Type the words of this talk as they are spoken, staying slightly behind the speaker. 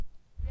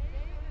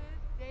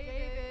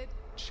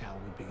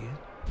we begin?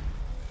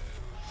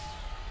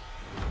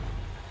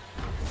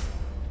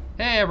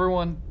 Hey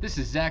everyone, this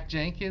is Zach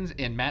Jenkins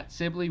and Matt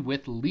Sibley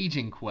with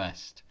Legion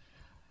Quest.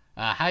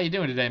 How you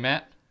doing today,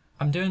 Matt?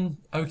 I'm doing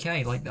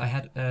okay. Like I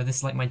had this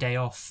is like my day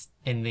off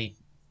in the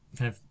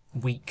kind of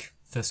week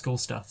for school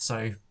stuff, so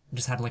I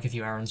just had like a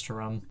few errands to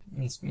run.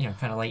 It's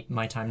kind of late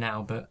my time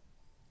now, but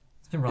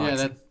it's been Yeah,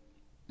 relaxing.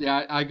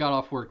 I got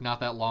off work not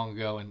that long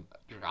ago, and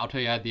I'll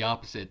tell you, I had the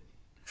opposite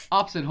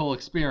whole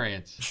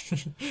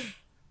experience.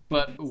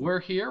 But we're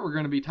here. We're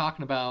going to be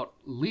talking about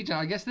Legion.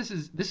 I guess this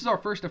is our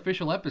first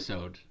official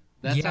episode.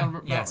 That Yeah, sound yeah.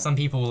 about right? Some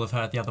people will have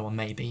heard the other one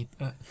maybe,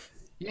 but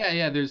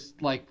Yeah. There's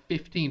like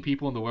 15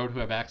 people in the world who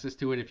have access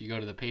to it if you go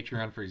to the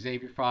Patreon for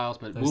Xavier Files,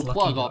 but those we'll lucky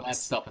plug all that books.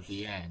 stuff at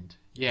the end.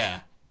 Yeah.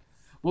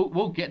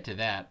 We'll get to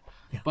that.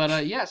 Yeah.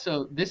 But yeah,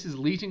 so this is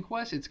Legion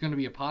Quest. It's going to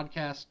be a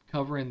podcast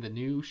covering the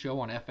new show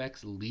on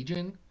FX,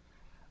 Legion.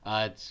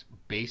 It's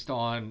based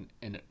on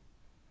an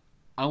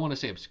I don't want to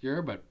say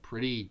obscure, but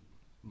pretty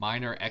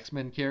minor X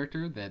Men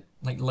character that.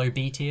 Like low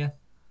B tier.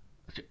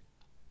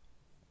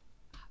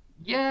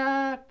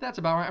 Yeah, that's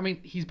about right. I mean,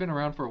 he's been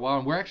around for a while,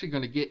 and we're actually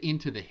going to get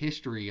into the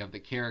history of the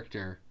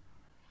character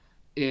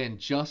in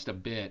just a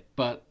bit.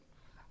 But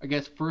I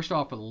guess first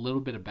off, a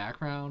little bit of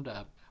background.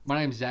 My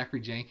name is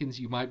Zachary Jenkins.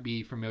 You might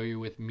be familiar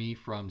with me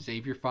from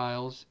Xavier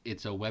Files.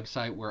 It's a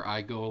website where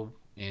I go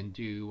and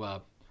do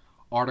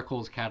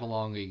articles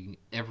cataloging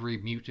every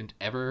mutant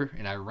ever,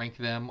 and I rank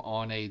them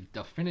on a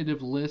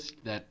definitive list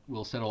that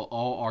will settle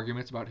all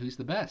arguments about who's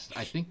the best.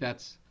 I think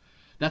that's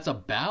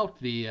about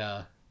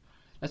the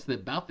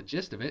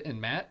gist of it. And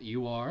Matt,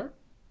 you are.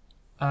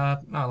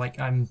 Like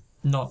I'm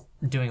not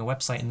doing a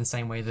website in the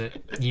same way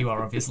that you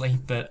are, obviously,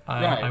 but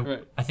Right, I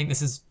right. I think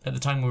this is at the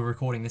time we're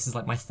recording. This is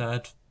like my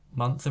third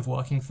month of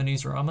working for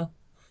Newsarama.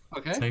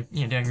 Okay. So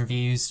doing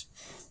reviews,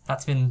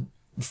 that's been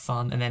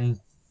fun. And then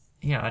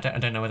I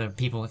don't know whether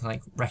people can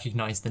like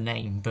recognize the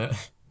name,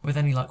 but with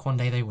any luck, one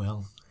day they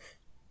will.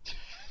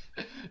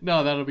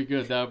 No, that'll be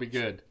good. That'll be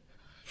good.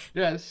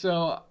 Yeah,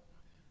 so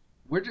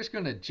we're just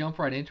gonna jump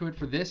right into it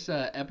for this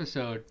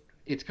episode.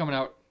 It's coming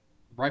out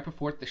right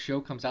before the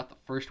show comes out the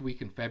first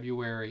week in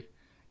February,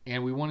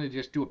 and we wanted to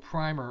just do a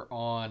primer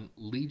on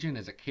Legion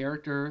as a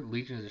character,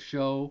 Legion as a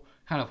show,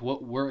 kind of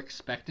what we're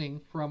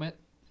expecting from it,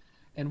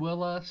 and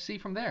we'll see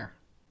from there.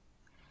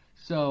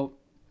 So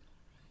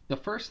the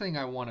first thing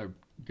I want to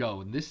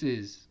go, and this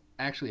is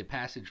actually a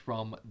passage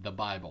from the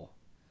Bible.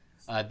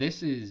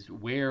 This is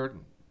where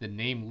the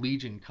name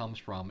Legion comes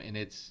from, and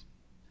it's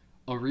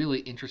a really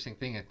interesting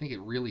thing. I think it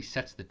really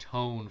sets the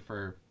tone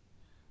for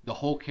the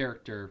whole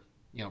character,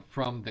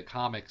 from the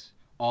comics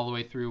all the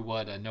way through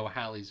what Noah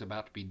Hawley's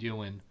about to be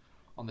doing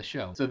on the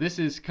show. So this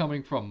is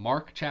coming from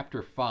Mark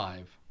chapter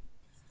 5.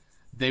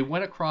 They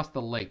went across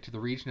the lake to the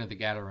region of the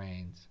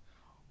Gadarenes.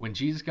 When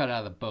Jesus got out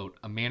of the boat,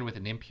 a man with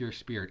an impure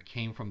spirit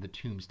came from the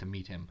tombs to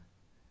meet him.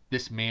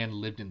 This man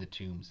lived in the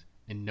tombs,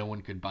 and no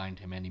one could bind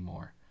him any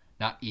more,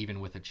 not even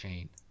with a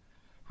chain.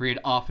 For he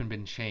had often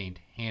been chained,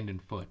 hand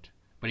and foot,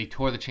 but he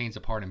tore the chains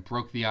apart and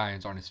broke the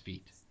irons on his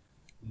feet.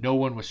 No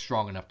one was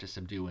strong enough to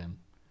subdue him.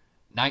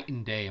 Night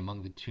and day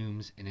among the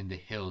tombs and in the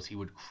hills he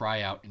would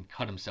cry out and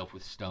cut himself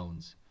with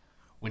stones.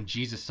 When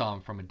Jesus saw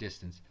him from a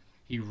distance,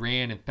 he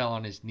ran and fell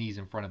on his knees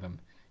in front of him.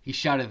 He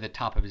shouted at the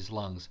top of his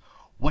lungs,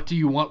 "What do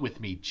you want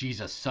with me,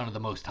 Jesus, Son of the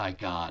Most High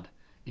God?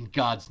 In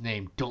God's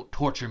name, don't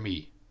torture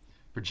me."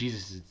 For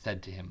Jesus had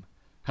said to him,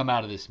 "Come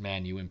out of this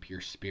man, you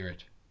impure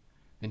spirit."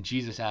 Then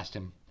Jesus asked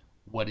him,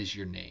 "What is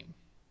your name?"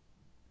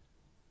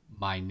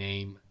 "My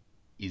name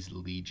is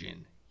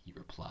Legion," he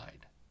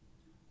replied,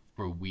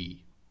 "for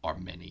we are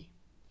many."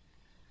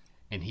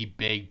 And he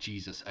begged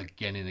Jesus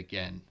again and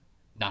again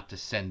not to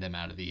send them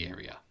out of the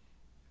area.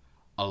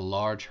 A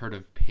large herd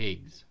of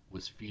pigs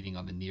was feeding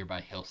on the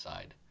nearby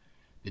hillside.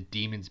 The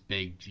demons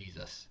begged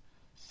Jesus,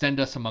 "Send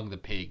us among the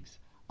pigs.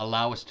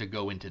 Allow us to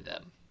go into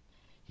them."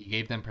 He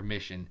gave them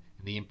permission,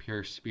 and the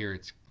impure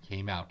spirits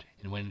came out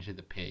and went into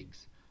the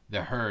pigs.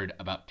 The herd,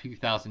 about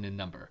 2,000 in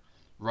number,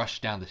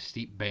 rushed down the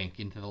steep bank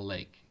into the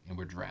lake and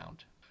were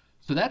drowned.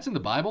 So that's in the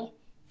Bible.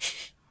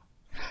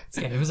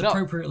 So yeah, it was No,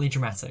 appropriately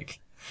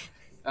dramatic.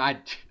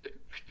 I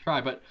try,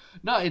 but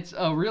no, it's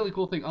a really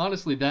cool thing.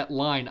 Honestly, that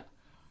line,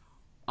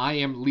 "I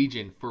am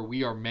Legion, for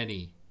we are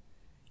many,"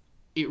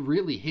 it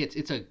really hits.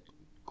 It's a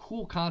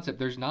cool concept.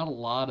 There's not a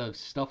lot of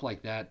stuff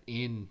like that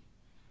in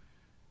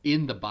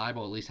the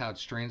Bible, at least how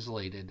it's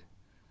translated.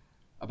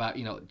 About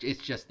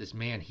it's just this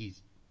man.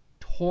 He's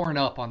torn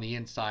up on the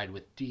inside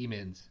with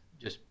demons,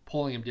 just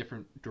pulling him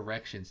different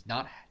directions,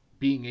 not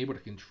being able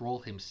to control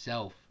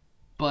himself.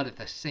 But at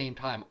the same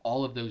time,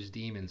 all of those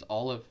demons,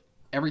 all of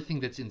everything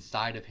that's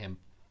inside of him,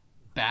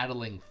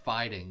 battling,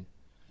 fighting,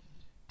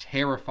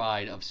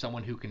 terrified of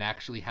someone who can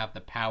actually have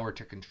the power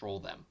to control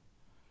them.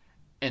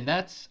 And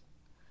that's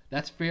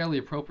fairly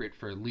appropriate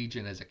for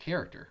Legion as a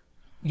character.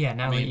 Yeah, I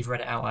now that mean, you've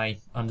read it out,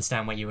 I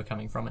understand where you were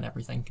coming from and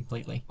everything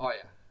completely. oh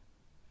yeah.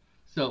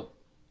 So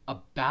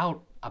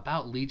about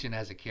Legion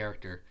as a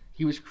character,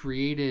 he was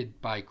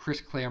created by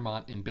Chris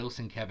Claremont and Bill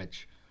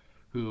Sienkiewicz,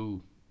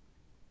 who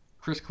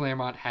Chris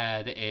Claremont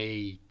had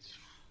a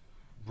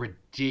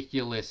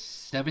ridiculous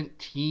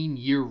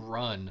 17-year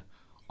run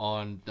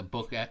on the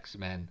book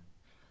X-Men.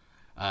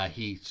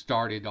 He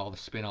started all the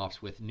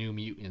spin-offs with New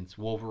Mutants,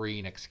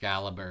 Wolverine,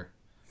 Excalibur.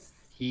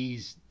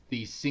 He's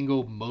the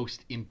single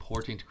most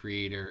important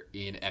creator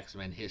in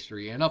X-Men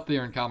history and up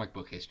there in comic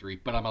book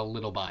history, but I'm a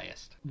little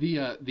biased.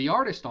 The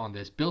artist on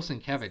this, Bill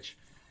Sienkiewicz,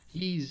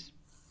 he's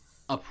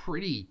a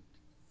pretty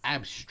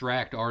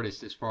abstract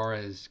artist as far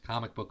as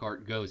comic book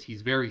art goes.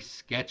 He's very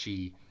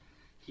sketchy.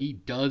 He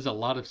does a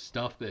lot of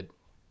stuff that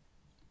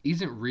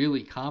isn't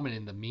really common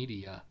in the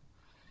media.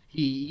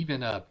 He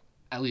even at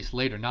least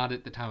later, not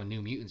at the time of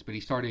New Mutants, but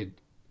he started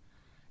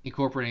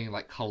incorporating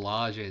like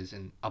collages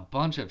and a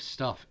bunch of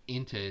stuff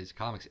into his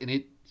comics, and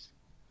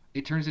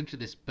it turns into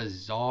this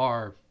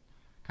bizarre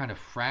kind of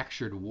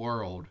fractured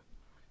world.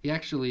 He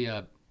actually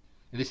and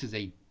this is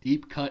a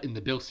deep cut in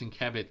the Bill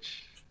Sienkiewicz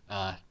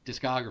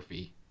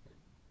discography,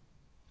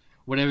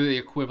 whatever the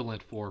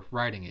equivalent for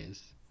writing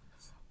is.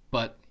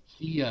 But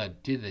he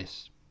did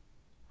this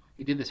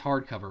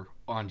hardcover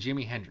on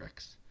Jimi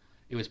Hendrix.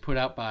 It was put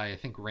out by I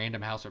think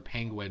Random House or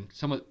Penguin,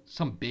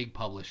 some big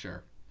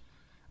publisher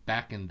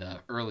back in the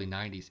early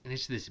 90s, and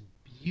it's this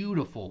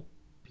beautiful,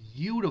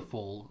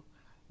 beautiful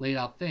laid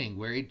out thing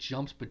where it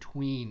jumps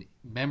between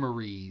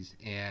memories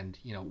and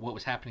what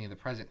was happening in the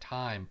present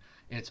time,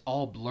 and it's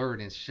all blurred,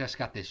 and it's just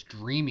got this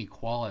dreamy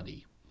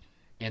quality,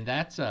 and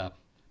that's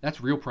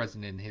real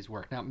present in his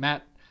work. Now,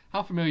 Matt,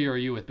 how familiar are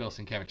you with Bill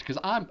Sienkiewicz? Because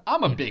I'm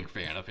a Yeah. big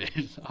fan of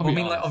his. I'll Well, I be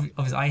mean, like, honest.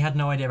 obviously, I had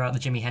no idea about the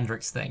Jimi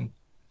Hendrix thing,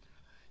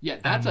 Yeah,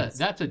 and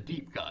that's a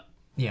deep cut.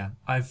 yeah,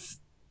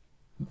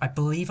 I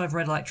believe I've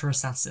read Electro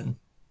Assassin,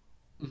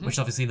 Hmm. which is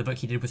obviously the book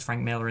he did with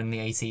Frank Miller in the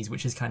 80s,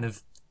 which is kind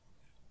of,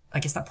 I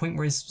guess, that point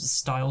where his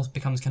style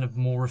becomes kind of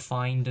more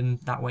refined in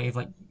that way of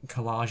like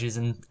collages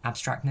and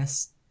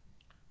abstractness.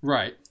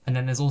 Right. And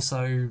then there's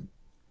also,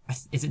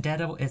 is it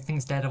Daredevil? I think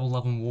it's Daredevil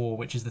Love and War,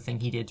 which is the thing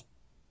he did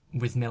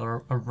with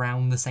Miller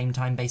around the same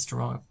time, based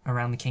around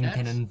the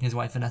Kingpin That's and his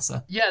wife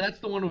Vanessa. Yeah, that's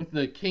the one with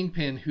the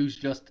Kingpin who's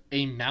just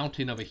a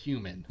mountain of a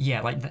human.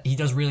 Yeah, like he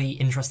does really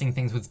interesting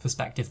things with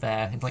perspective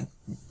there. It's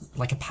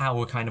like a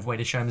power kind of way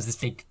to show him as this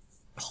big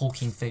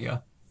hulking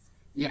figure.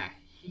 Yeah,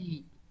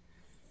 he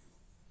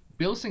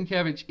Bill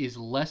Sienkiewicz is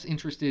less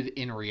interested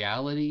in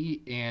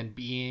reality and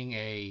being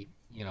a,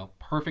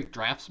 perfect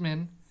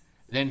draftsman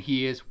than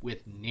he is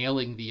with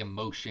nailing the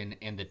emotion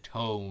and the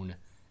tone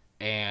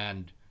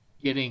and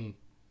getting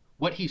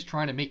what he's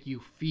trying to make you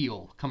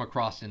feel come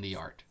across in the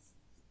art.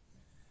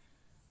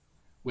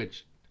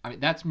 Which I mean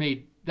that's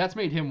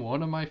made him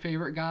one of my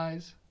favorite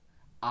guys.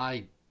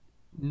 I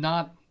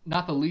not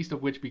the least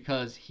of which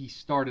because he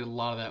started a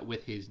lot of that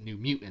with his New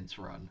Mutants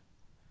run.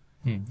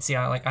 See,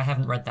 I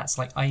haven't read that.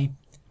 So like I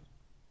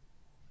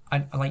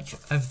like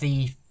of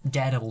the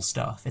Daredevil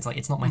stuff. It's like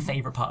it's not my Mhm.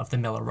 favorite part of the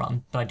Miller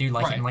run, but I do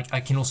like it, Right. and like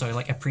I can also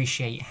like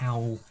appreciate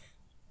how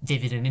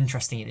vivid and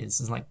interesting it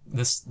is, as like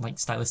this like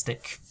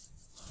stylistic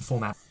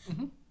format.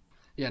 Hmm.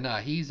 Yeah, no,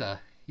 he's a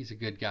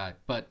good guy.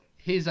 But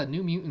his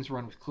New Mutants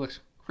run with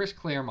Chris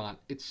Claremont,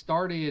 it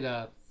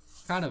started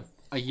kind of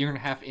a year and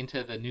a half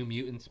into the New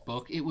Mutants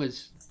book. It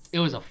was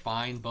a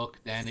fine book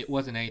then. It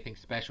wasn't anything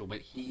special,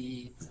 but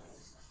he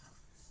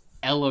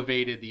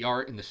elevated the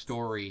art and the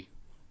story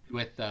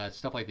with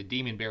stuff like the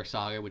Demon Bear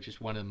saga, which is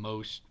one of the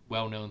most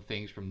well-known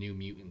things from New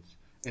Mutants,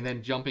 and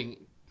then jumping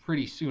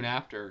pretty soon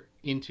after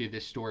into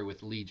this story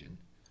with Legion.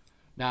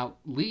 Now,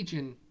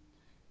 Legion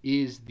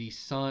is the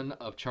son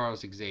of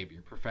Charles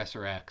Xavier,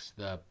 Professor X,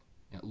 the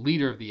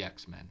leader of the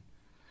X-Men.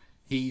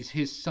 He's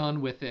his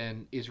son with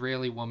an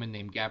Israeli woman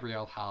named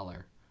Gabrielle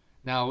Haller.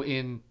 Now,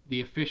 in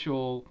the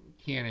official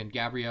canon,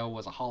 Gabrielle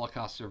was a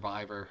Holocaust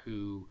survivor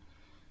who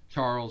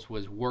Charles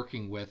was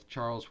working with.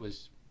 Charles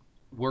was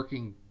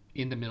working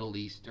in the Middle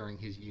East during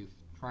his youth,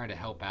 trying to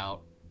help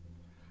out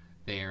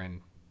there, and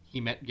he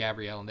met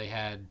Gabrielle, and they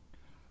had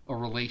a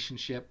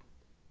relationship,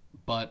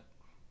 but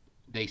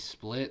they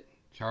split.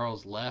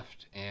 Charles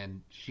left,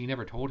 and she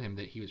never told him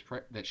that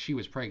that she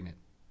was pregnant.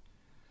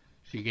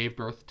 She gave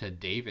birth to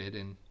David,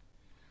 and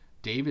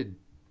David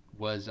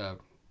was a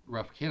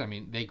rough kid. I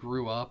mean, they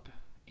grew up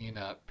in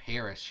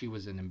Paris. She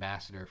was an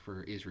ambassador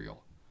for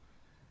Israel,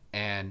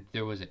 and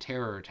there was a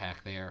terror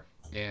attack there,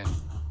 and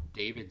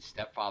David's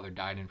stepfather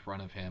died in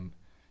front of him.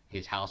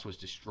 His house was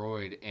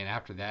destroyed, and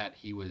after that,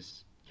 he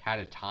was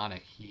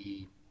catatonic.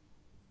 He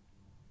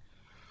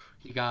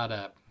got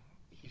a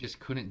he just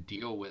couldn't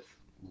deal with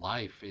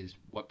life, is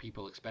what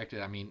people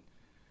expected. I mean,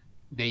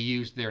 they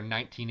used their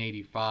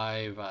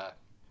 1985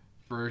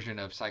 version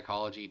of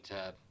psychology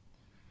to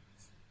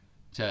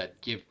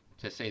give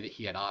to say that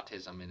he had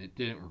autism, and it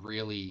didn't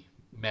really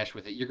mesh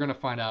with it. You're going to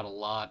find out a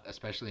lot,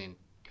 especially in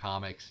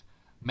comics.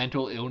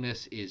 Mental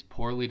illness is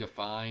poorly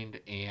defined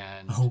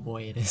and Oh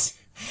boy, it is.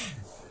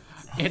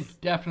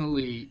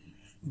 definitely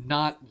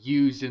not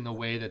used in the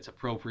way that's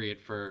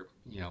appropriate for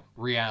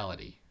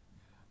reality.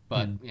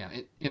 But Hmm.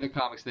 in the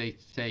comics they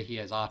say he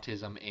has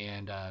autism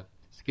and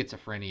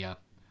schizophrenia.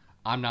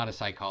 I'm not a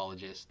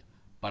psychologist,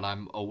 but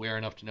I'm aware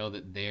enough to know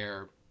that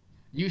their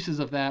uses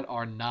of that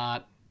are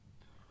not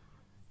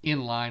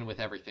in line with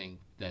everything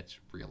that's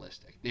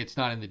realistic. It's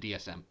not in the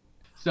DSM.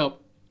 So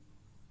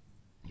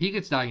he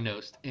gets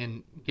diagnosed,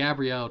 and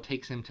Gabrielle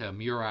takes him to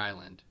Muir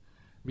Island.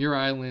 Muir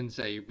Island's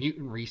a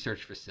mutant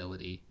research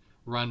facility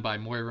run by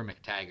Moira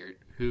McTaggart,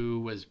 who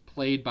was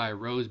played by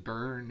Rose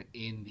Byrne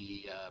in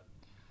the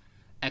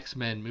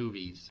X-Men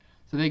movies.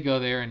 So they go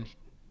there, and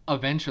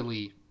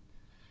eventually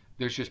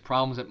there's just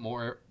problems at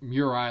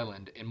Muir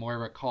Island, and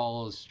Moira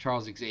calls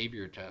Charles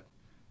Xavier to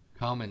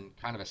come and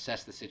kind of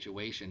assess the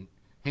situation.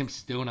 Him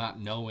still not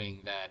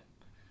knowing that,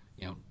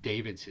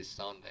 David's his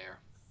son there.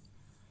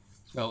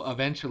 So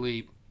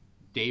eventually,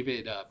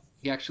 David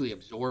he actually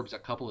absorbs a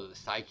couple of the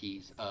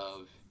psyches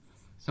of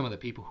some of the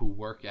people who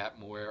work at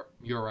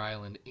Muir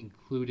Island,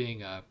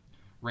 including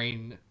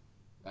Rain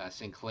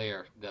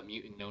Sinclair, the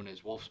mutant known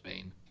as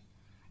Wolfsbane.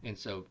 And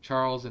so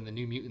Charles and the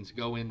New Mutants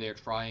go in there,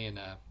 try and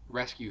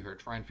rescue her,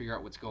 try and figure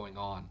out what's going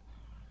on.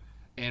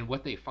 And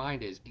what they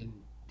find is in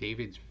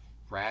David's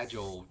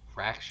fragile,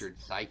 fractured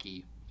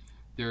psyche,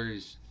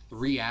 there's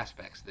three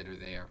aspects that are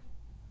there.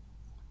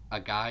 A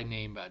guy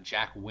named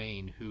Jack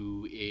Wayne,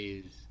 who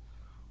is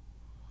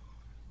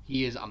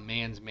a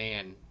man's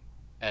man,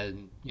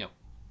 and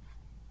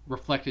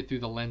reflected through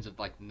the lens of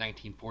like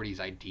 1940s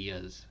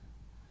ideas.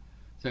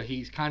 So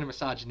he's kind of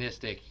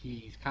misogynistic.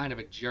 He's kind of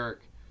a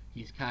jerk.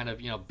 He's kind of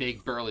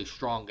big, burly,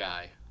 strong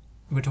guy.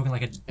 We're talking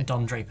like a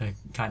Don Draper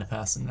kind of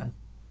person then.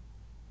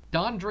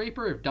 Don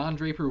Draper, if Don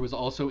Draper was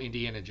also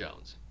Indiana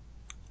Jones.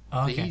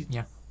 Oh, okay,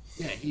 yeah.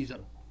 Yeah,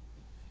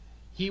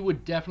 he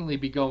would definitely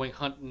be going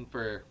hunting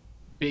for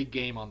big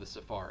game on the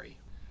safari.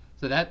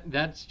 So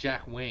that's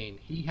Jack Wayne.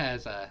 He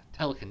has a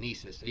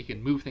telekinesis, so he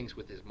can move things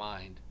with his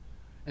mind.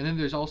 And then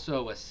there's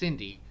also a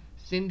Cindy.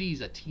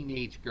 Cindy's a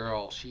teenage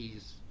girl.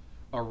 She's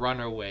a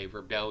runaway,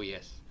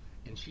 rebellious,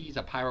 and she's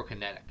a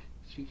pyrokinetic.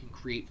 She can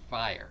create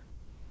fire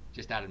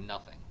just out of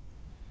nothing.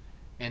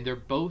 And they're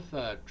both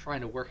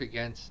trying to work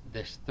against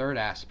this third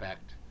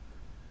aspect,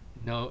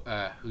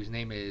 whose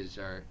name is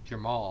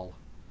Jamal.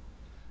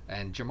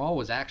 And Jamal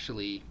was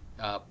actually,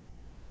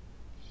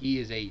 he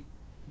is a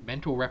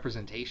mental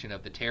representation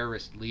of the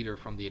terrorist leader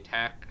from the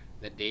attack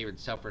that David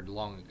suffered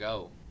long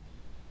ago.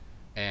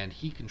 And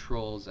he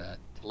controls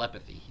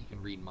telepathy. He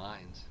can read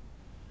minds.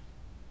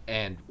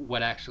 And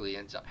what actually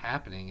ends up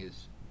happening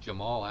is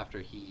Jamal, after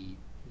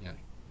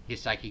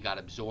his psyche got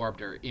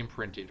absorbed or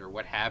imprinted or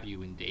what have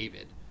you in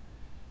David,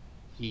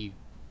 he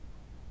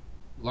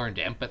learned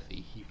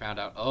empathy. He found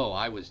out, oh,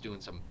 I was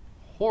doing some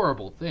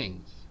horrible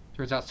things.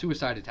 Turns out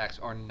suicide attacks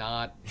are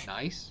not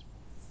nice.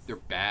 They're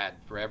bad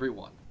for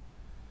everyone.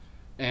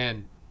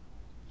 And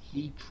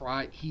he's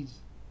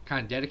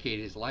kind of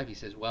dedicated his life. He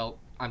says, well,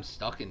 I'm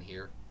stuck in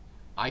here.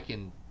 I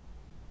can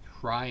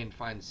try and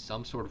find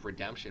some sort of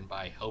redemption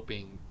by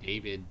helping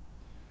David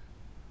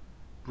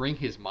bring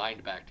his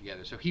mind back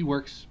together. So he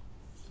works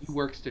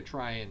to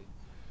try and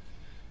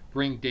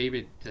bring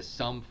David to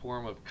some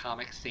form of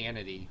comic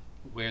sanity,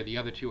 where the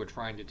other two are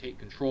trying to take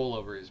control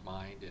over his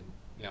mind and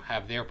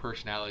have their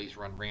personalities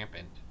run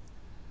rampant.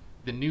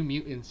 The New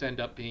Mutants end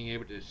up being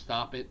able to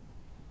stop it.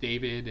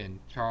 David and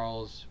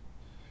Charles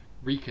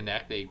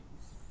reconnect. They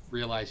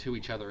realize who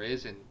each other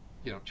is, and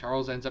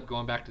Charles ends up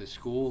going back to the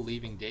school,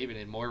 leaving David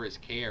in Moira's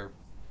care.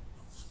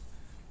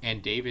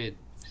 And David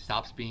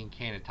stops being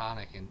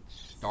catatonic and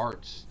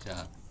starts to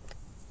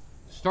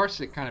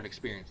kind of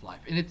experience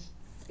life. And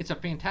it's a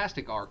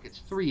fantastic arc. It's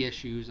 3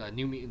 issues,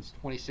 New Mutants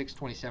 26,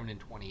 27, and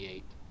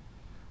 28.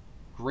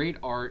 Great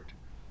art,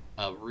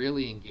 a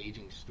really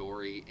engaging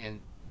story, and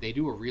they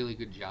do a really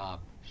good job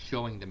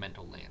showing the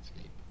mental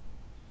landscape.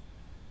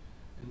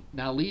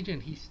 Now,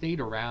 Legion, he stayed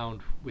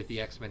around with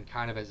the X-Men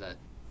kind of as a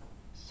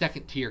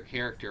second-tier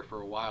character for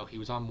a while. He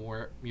was on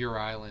Muir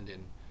Island,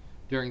 and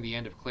during the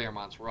end of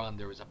Claremont's run,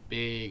 there was a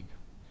big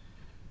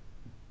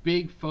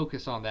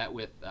focus on that,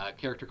 with a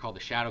character called the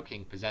Shadow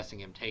King possessing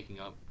him,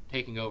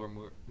 taking over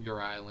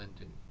Muir Island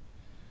and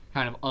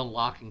kind of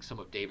unlocking some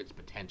of David's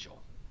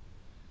potential.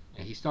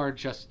 And he started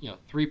just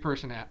 3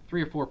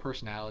 or 4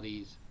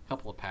 personalities, a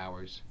couple of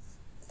powers,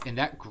 and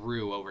that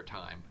grew over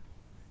time.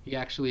 He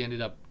actually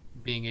ended up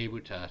being able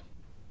to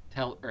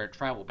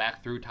travel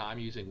back through time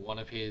using one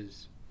of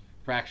his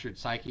fractured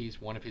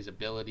psyches, one of his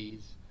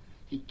abilities.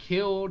 He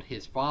killed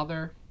his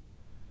father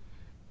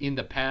in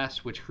the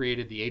past, which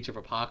created the Age of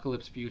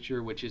Apocalypse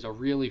future, which is a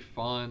really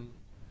fun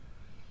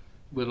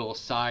little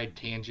side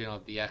tangent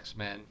of the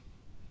X-Men.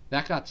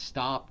 That got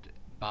stopped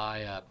by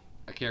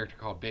a character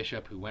called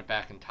Bishop, who went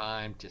back in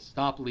time to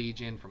stop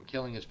Legion from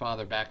killing his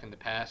father back in the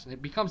past, and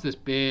it becomes this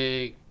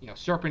big,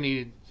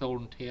 serpent-eating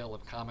golden tale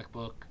of comic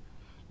book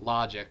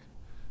logic.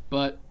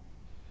 But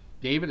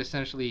David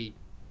essentially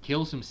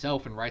kills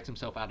himself and writes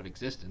himself out of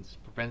existence,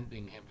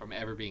 preventing him from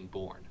ever being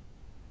born.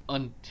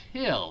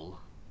 Until,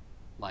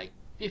 like,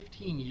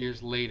 15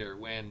 years later,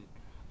 when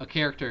a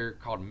character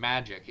called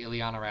Magic,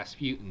 Ilyana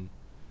Rasputin,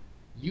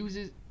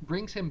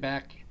 brings him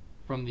back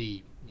from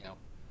the,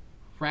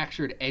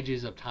 fractured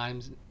edges of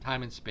time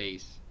and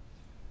space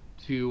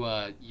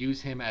to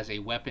use him as a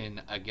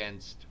weapon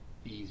against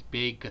these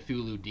big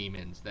Cthulhu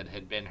demons that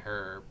had been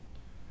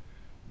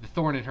the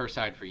thorn in her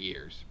side for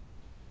years.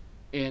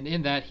 And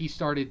in that, he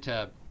started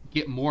to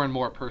get more and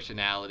more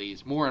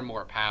personalities, more and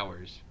more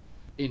powers,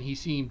 and he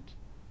seemed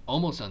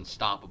almost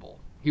unstoppable.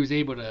 He was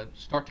able to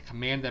start to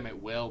command them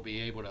at will,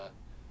 be able to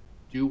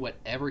do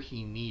whatever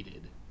he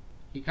needed.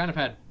 He kind of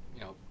had,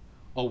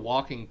 a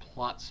walking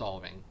plot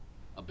solving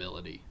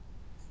ability.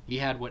 He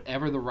had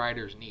whatever the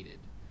writers needed.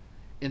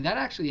 And that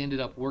actually ended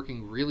up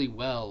working really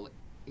well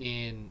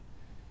in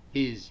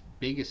his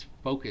biggest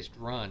focused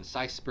run,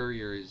 Cy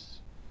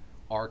Spurrier's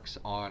arcs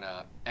on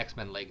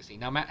X-Men Legacy.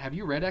 Now, Matt, have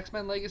you read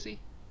X-Men Legacy?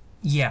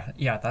 Yeah,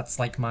 that's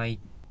like like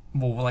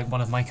one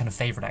of my kind of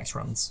favorite X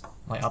runs,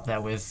 like up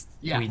there with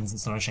Yeah. Whedon's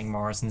Astonishing,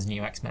 Morrison's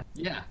New X-Men.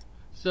 Yeah.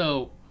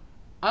 So,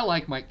 I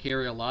like Mike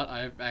Carey a lot.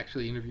 I've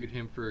actually interviewed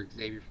him for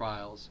Xavier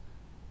Files.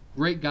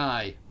 Great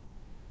guy.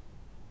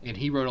 And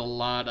he wrote a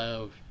lot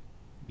of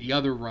the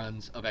other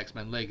runs of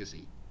X-Men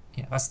Legacy.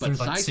 Yeah, that's But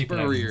through like Cy Supernovas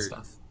Spurrier, and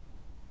stuff.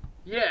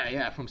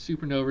 yeah, from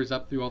Supernovas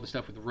up through all the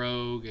stuff with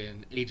Rogue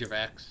and Age of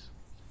X,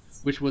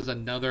 which was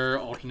another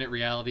alternate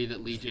reality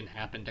that Legion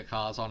happened to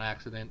cause on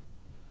accident.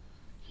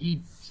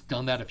 He's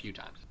done that a few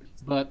times.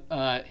 But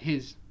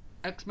his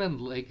X-Men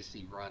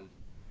Legacy run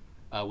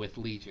with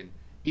Legion,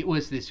 it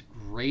was this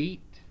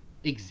great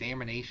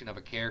examination of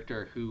a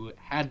character who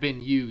had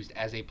been used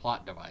as a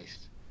plot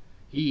device.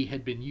 He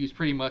had been used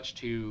pretty much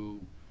to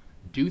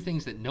do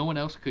things that no one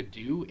else could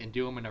do and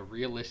do them in a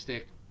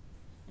realistic,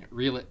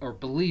 real or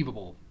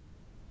believable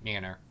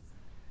manner,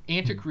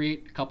 and to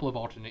create a couple of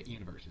alternate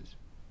universes.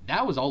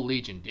 That was all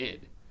Legion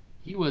did.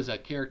 He was a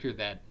character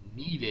that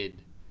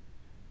needed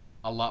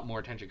a lot more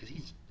attention because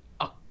he's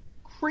a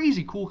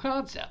crazy cool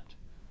concept.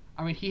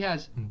 I mean, he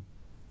has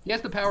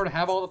the power to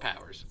have all the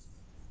powers,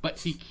 but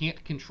he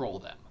can't control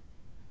them.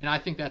 And I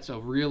think that's a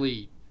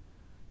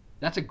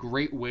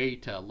great way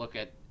to look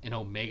at an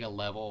Omega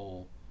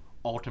level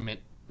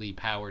ultimately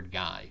powered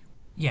guy.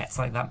 Yeah, it's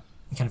like that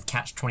kind of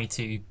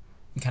catch-22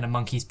 kind of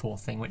monkey's paw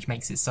thing, which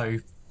makes it so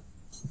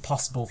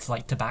possible for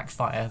to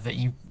backfire that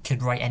you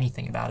could write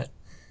anything about it.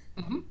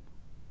 Mm-hmm.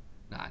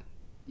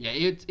 Yeah,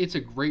 it's a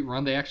great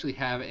run. They actually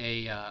have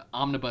a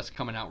omnibus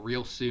coming out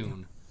real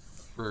soon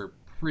for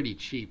pretty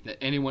cheap. That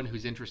anyone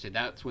who's interested,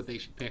 that's what they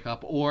should pick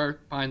up, or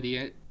find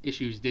the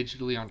issues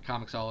digitally on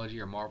Comixology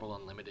or Marvel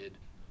Unlimited.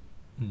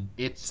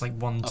 It's like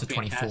 1 to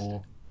 24.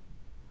 Fantastic...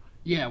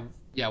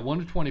 Yeah, 1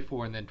 to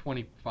 24, and then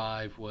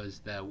 25 was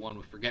the one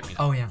with Forget Me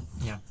Not. Oh yeah.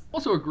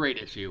 Also a great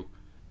issue,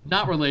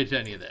 not related to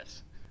any of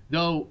this,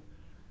 though.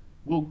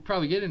 We'll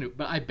probably get into it,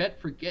 but I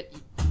bet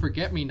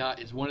Forget Me Not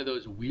is one of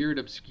those weird,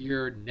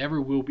 obscure, never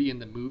will be in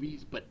the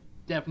movies, but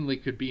definitely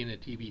could be in a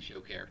TV show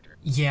character.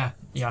 Yeah,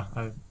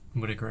 I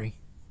would agree.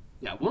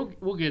 Yeah,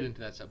 we'll get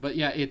into that stuff. But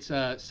yeah, it's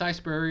Cy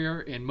Spurrier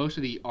and most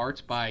of the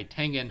arts by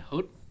Tengen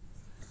Hoot,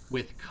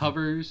 with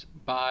covers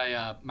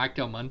by Mike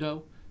Del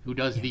Mundo, who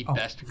does the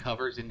best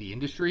covers in the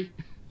industry.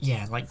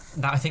 Yeah, like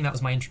that. I think that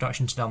was my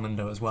introduction to Del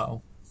Mundo as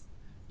well.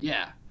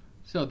 Yeah,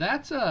 so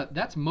that's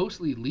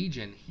mostly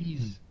Legion.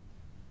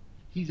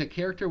 He's a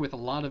character with a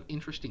lot of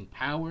interesting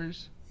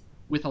powers,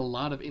 with a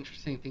lot of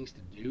interesting things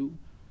to do,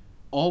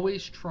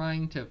 always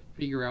trying to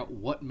figure out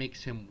what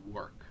makes him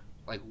work.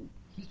 Like,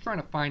 he's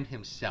trying to find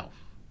himself.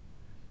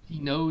 He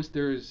knows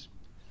there's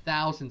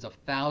thousands of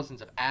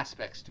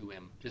aspects to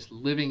him, just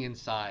living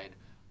inside,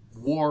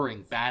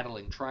 warring,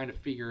 battling, trying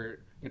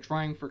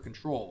for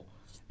control.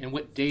 And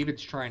what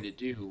David's trying to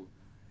do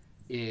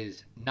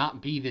is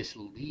not be this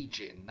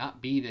Legion,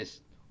 not be this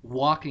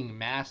walking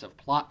mass of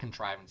plot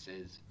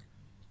contrivances,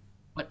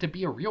 but to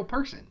be a real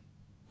person.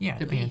 Yeah,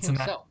 to be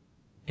himself.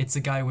 It's a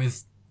guy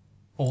with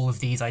all of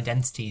these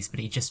identities,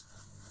 but he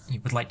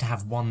would like to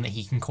have one that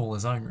he can call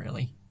his own,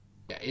 really.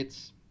 Yeah,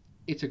 it's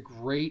a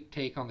great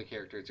take on the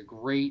character. It's a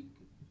great,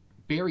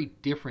 very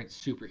different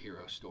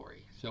superhero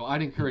story. So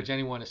I'd encourage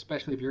anyone,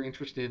 especially if you're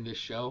interested in this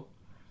show,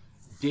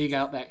 dig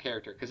out that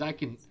character, because I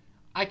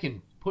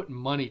can put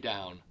money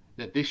down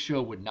that this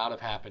show would not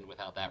have happened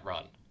without that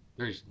run.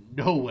 There's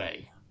no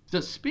way. So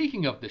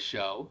speaking of the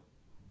show,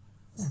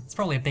 it's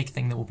probably a big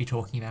thing that we'll be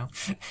talking about.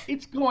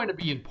 It's going to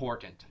be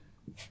important.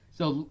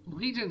 So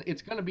Legion,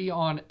 it's going to be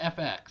on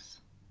FX.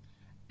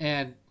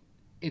 And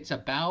it's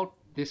about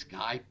this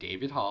guy,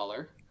 David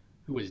Haller,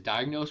 who was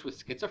diagnosed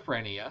with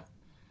schizophrenia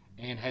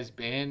and has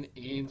been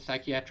in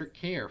psychiatric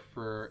care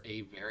for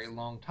a very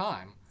long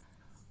time,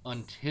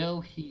 until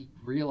he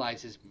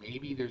realizes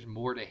maybe there's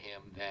more to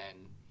him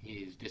than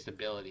his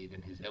disability,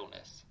 than his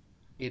illness.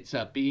 It's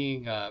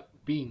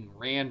being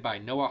ran by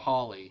Noah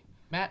Hawley.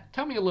 Matt,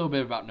 tell me a little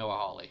bit about Noah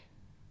Hawley.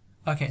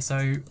 Okay,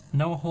 so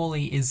Noah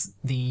Hawley is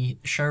the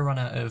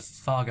showrunner of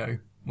Fargo,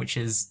 which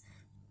is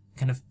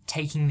kind of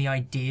taking the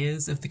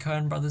ideas of the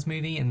Coen Brothers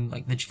movie and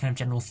like the kind of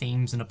general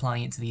themes and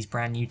applying it to these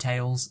brand new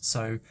tales.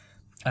 So,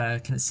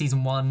 kind of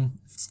season 1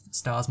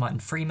 stars Martin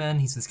Freeman.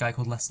 He's this guy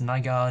called Lester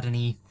Nygaard, and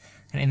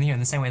in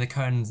the same way the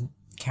Coen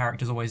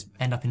characters always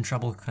end up in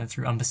trouble kind of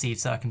through unperceived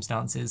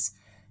circumstances,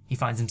 he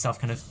finds himself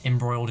kind of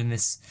embroiled in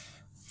this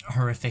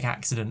horrific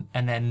accident,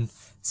 and then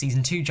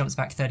season 2 jumps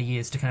back 30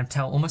 years to kind of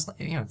tell almost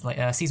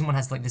like season 1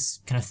 has like this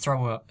kind of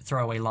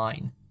throwaway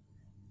line,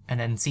 and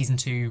then season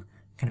 2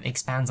 kind of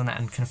expands on that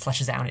and kind of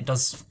fleshes it out, and it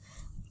does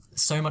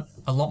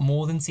a lot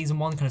more than season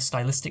 1, kind of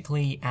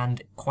stylistically,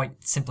 and quite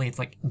simply, it's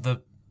like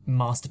the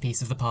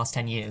masterpiece of the past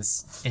 10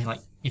 years. And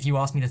like, if you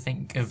ask me to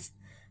think of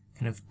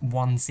kind of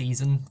one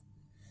season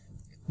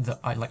that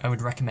I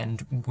would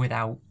recommend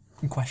without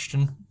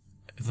question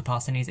of the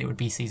past 10 years, it would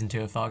be season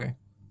 2 of Fargo.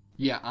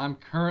 Yeah, I'm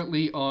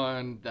currently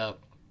on the,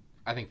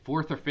 I think,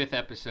 fourth or fifth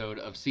episode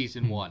of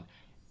season one.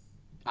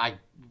 I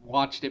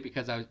watched it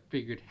because I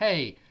figured,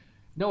 hey,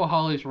 Noah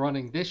Hawley's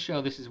running this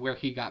show. This is where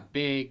he got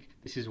big.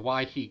 This is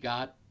why he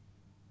got,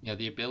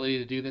 the ability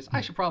to do this.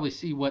 I should probably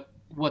see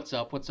what's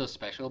up, what's so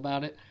special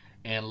about it.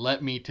 And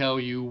let me tell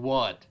you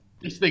what,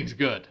 this thing's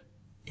good.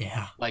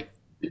 Yeah. Like,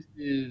 this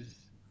is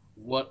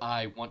what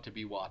I want to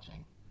be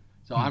watching.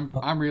 So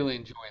I'm really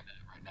enjoying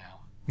that right now.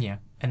 Yeah,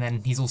 and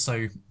then he's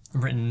also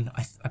written,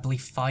 I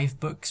believe, 5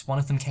 books. One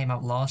of them came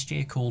out last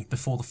year called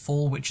Before the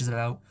Fall, which is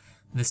about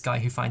this guy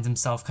who finds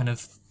himself kind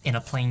of in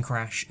a plane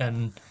crash,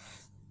 and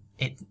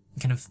it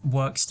kind of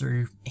works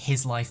through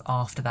his life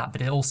after that,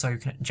 but it also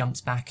kind of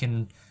jumps back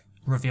and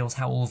reveals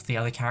how all of the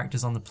other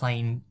characters on the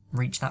plane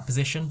reach that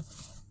position.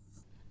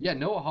 Yeah,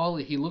 Noah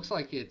Hawley, he looks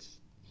like he's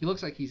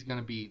going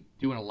to be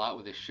doing a lot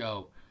with this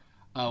show.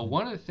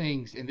 One of the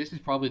things, and this is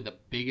probably the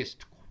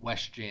biggest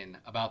question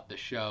about the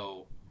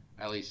show,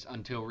 at least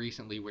until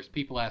recently, was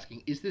people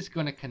asking, is this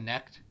going to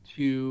connect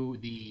to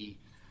the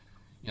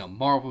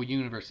Marvel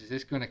Universe? Is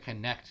this going to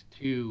connect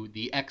to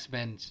the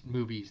X-Men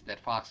movies that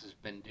Fox has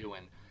been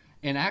doing?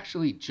 And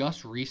actually,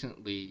 just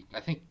recently, I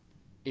think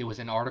it was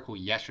an article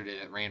yesterday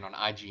that ran on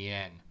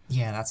IGN.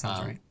 Yeah, that sounds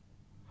right.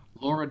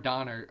 Laura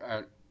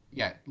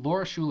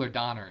Schuler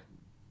Donner,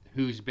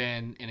 who's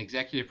been an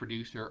executive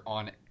producer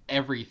on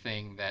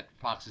everything that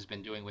Fox has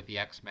been doing with the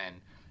X-Men.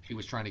 She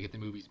was trying to get the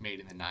movies made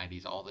in the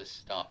 90s, all this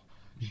stuff.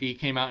 She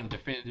came out and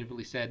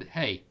definitively said,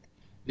 hey,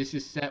 this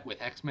is set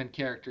with X-Men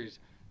characters,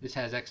 this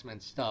has X-Men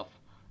stuff,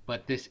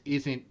 but this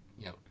isn't,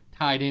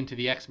 tied into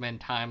the X-Men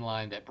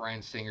timeline that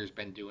Bryan Singer's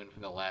been doing for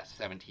the last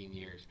 17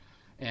 years.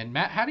 And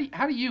Matt, how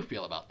do you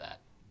feel about that?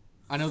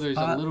 I know there's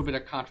a little bit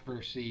of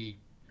controversy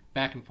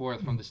back and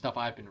forth from the stuff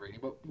I've been reading,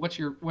 but what's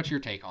your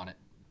take on it?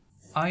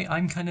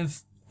 I'm kind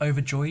of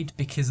overjoyed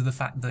because of the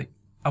fact that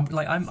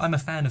I'm a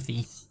fan of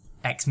the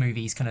X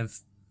movies, kind of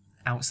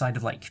outside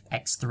of like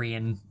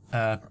X3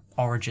 and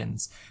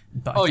Origins.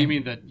 But you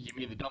mean the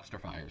dumpster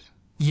fires?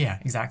 Yeah,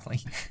 exactly.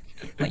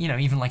 Like,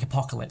 even like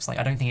Apocalypse, like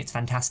I don't think it's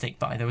fantastic,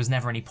 but there was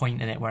never any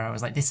point in it where I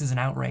was like, this is an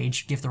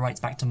outrage, give the rights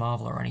back to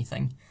Marvel or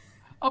anything.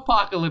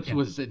 Apocalypse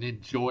was an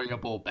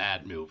enjoyable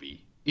bad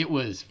movie. It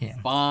was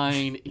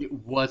fine. It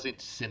wasn't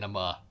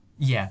cinema.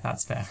 Yeah,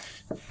 that's fair.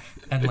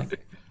 And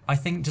like, I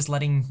think just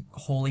letting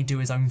Hawley do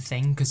his own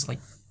thing, because like,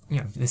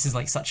 this is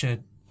like such a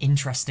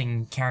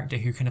interesting character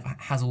who kind of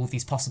has all of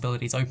these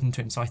possibilities open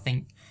to him. So I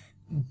think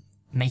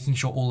making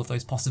sure all of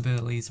those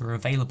possibilities are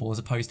available, as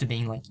opposed to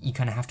being like, you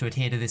kind of have to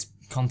adhere to this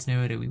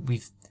continuity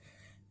we've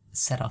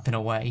set up in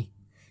a way,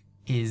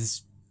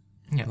 is,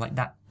 like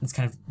that is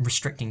kind of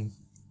restricting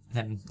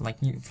them.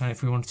 Like, kind of,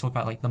 if we want to talk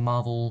about like the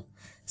Marvel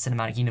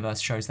Cinematic Universe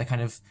shows, they're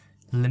kind of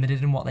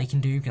limited in what they can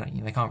do. Like,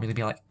 they can't really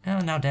be like, oh,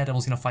 now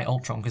Daredevil's going to fight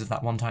Ultron because of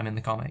that one time in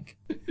the comic.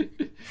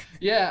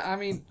 Yeah, I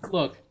mean,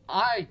 look,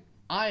 I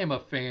am a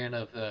fan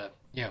of the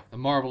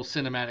Marvel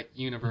Cinematic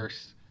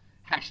Universe.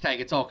 Hashtag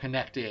it's all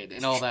connected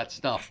and all that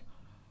stuff.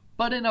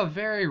 But in a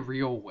very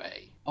real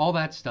way. All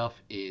that stuff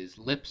is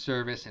lip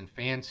service and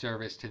fan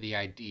service to the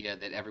idea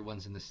that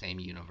everyone's in the same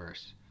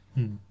universe.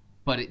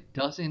 But it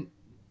doesn't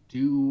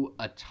do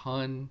a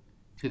ton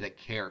to the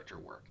character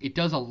work. It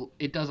does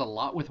a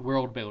lot with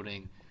world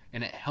building,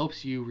 and it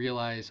helps you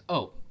realize,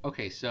 oh,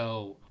 okay,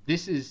 so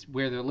this is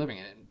where they're living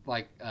in.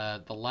 Like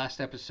the last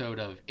episode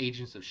of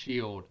Agents of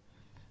S.H.I.E.L.D.,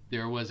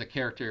 there was a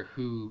character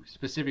who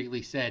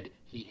specifically said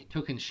he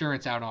took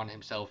insurance out on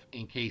himself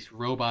in case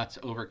robots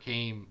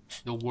overcame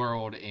the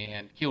world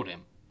and killed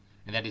him.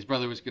 And that his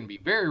brother was going to be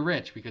very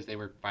rich because they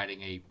were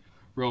fighting a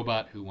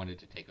robot who wanted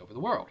to take over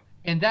the world.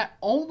 And that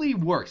only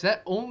works.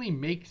 That only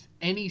makes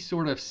any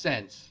sort of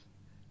sense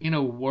in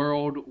a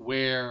world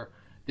where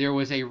there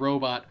was a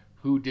robot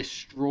who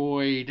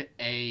destroyed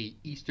a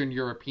Eastern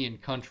European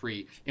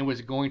country and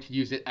was going to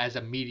use it as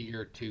a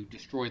meteor to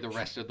destroy the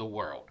rest of the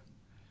world.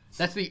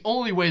 That's the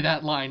only way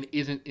that line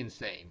isn't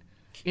insane.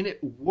 And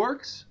it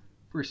works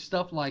for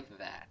stuff like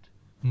that.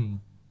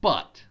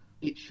 But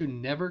it should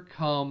never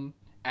come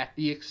at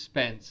the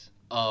expense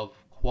of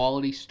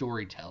quality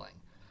storytelling.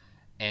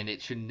 And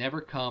it should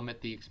never come at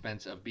the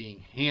expense of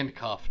being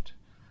handcuffed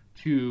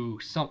to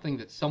something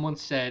that someone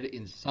said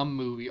in some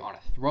movie on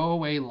a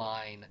throwaway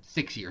line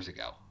 6 years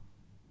ago.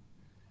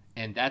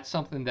 And that's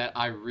something that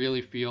I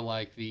really feel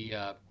like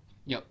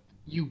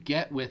you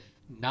get with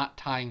not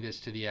tying this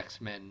to the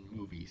X-Men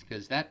movies,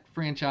 because that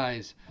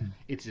franchise,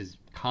 it's as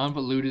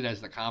convoluted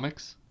as the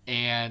comics,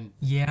 and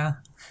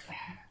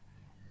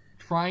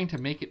trying to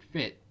make it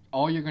fit,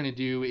 all you're going to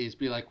do is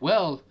be like,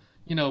 well,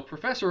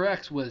 Professor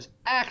X was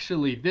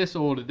actually this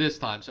old at this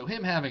time, so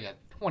him having a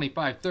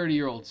 25,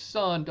 30-year-old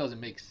son doesn't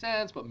make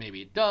sense, but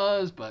maybe it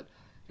does, but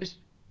just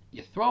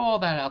You throw all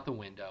that out the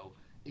window,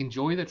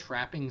 enjoy the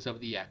trappings of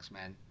the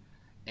X-Men,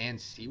 and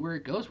see where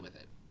it goes with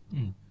it.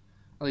 Mm.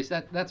 At least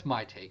that's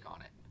my take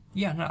on it.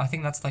 Yeah, no, I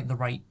think that's like the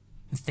right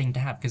thing to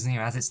have because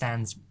as it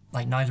stands,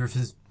 like neither of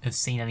us have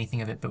seen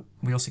anything of it, but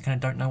we also kind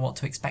of don't know what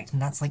to expect,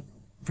 and that's like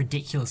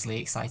ridiculously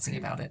exciting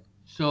about it.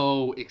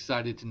 So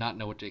excited to not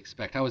know what to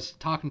expect. I was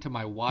talking to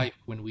my wife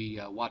when we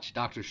watched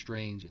Doctor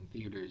Strange in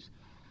theaters,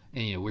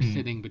 and we're Mm.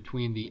 sitting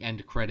between the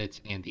end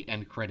credits and the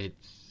end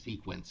credits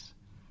sequence,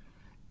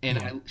 and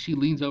Yeah. she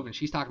leans over and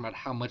she's talking about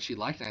how much she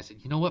liked it. And I said,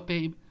 you know what,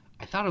 babe?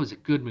 I thought it was a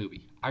good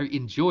movie. I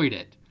enjoyed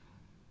it,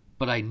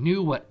 but I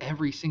knew what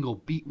every single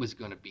beat was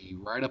going to be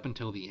right up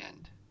until the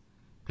end.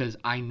 Because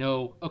I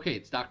know, okay,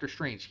 it's Doctor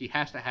Strange. He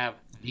has to have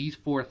these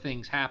four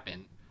things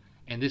happen,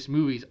 and this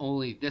movie's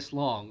only this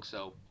long,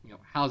 so,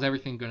 how's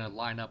everything going to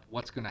line up?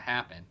 What's going to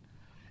happen?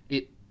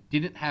 It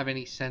didn't have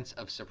any sense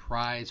of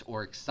surprise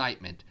or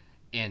excitement,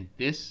 and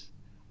this,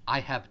 I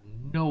have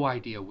no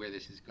idea where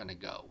this is going to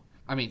go.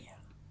 I mean,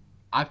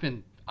 I've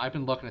been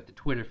looking at the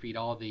Twitter feed,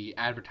 all the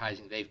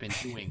advertising they've been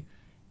doing.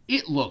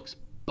 It looks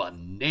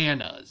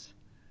bananas.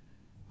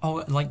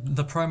 Oh, like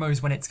the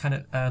promos when it's kind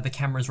of the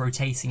camera's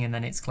rotating and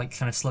then it's like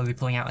kind of slowly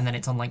pulling out and then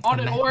it's on like On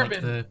an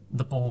orbit.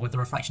 the ball with the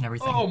reflection and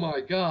everything. Oh my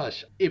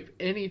gosh. If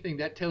anything,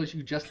 that tells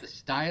you just the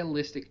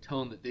stylistic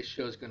tone that this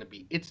show is going to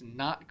be. It's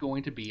not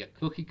going to be a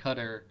cookie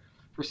cutter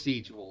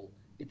procedural.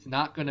 It's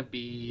not going to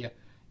be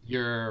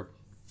your,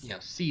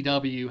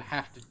 CW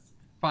have to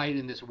fight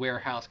in this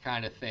warehouse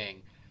kind of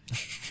thing.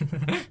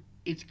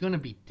 It's going to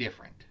be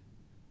different.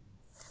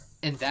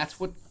 And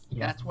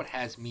Yeah. that's what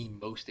has me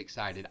most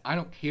excited. I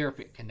don't care if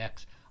it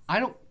connects. I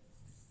don't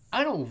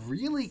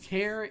really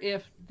care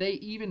if they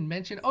even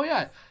mention, oh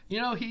yeah,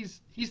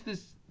 he's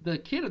the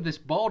kid of this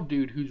bald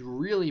dude who's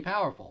really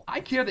powerful. I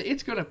care that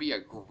it's going to be a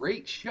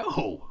great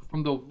show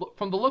from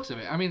the looks of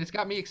it. I mean, it's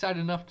got me excited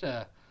enough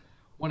to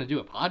want to do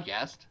a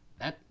podcast.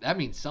 That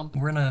means something.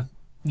 We're in a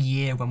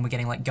year when we're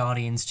getting like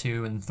Guardians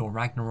 2 and Thor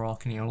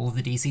Ragnarok and all of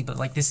the DC, but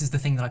like this is the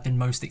thing that I've been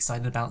most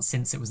excited about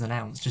since it was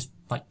announced. Just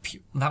like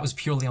that was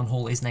purely on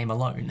Hawley's name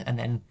alone, and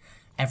then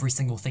every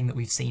single thing that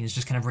we've seen has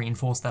just kind of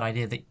reinforced that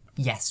idea that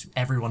yes,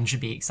 everyone should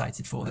be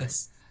excited for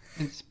this.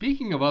 And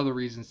speaking of other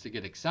reasons to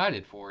get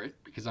excited for it,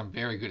 because I'm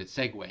very good at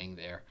segueing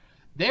there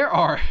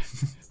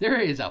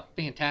is a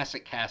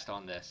fantastic cast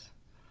on this.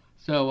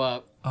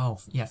 So, Oh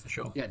yeah, for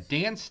sure. yeah,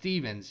 Dan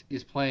Stevens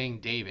is playing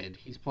David.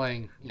 He's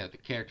playing, the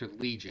character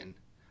Legion.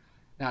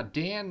 Now,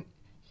 Dan,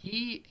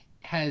 he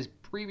has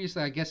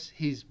previously, I guess,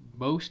 his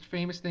most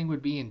famous thing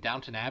would be in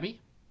Downton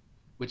Abbey,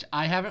 which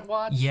I haven't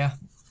watched Yeah.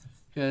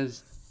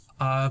 because,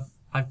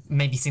 I've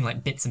maybe seen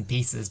like bits and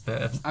pieces,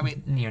 but I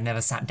mean,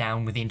 never sat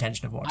down with the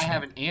intention of I watching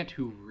have it. an aunt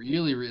who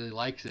really, really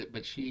likes it,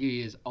 but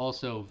she is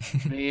also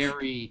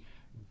very,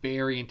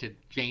 very into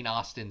Jane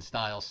Austen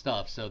style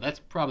stuff, so that's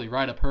probably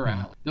right up her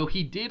alley. Though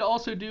he did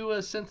also do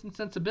a Sense and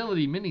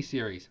Sensibility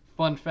miniseries.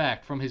 Fun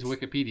fact from his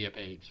Wikipedia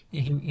page.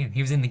 He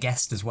was in The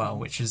Guest as well,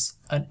 which is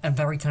a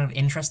very kind of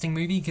interesting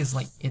movie because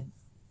like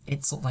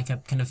it's sort of like a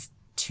kind of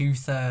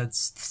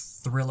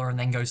 2/3 thriller and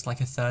then goes to like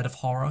a third of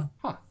horror.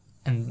 Huh.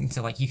 And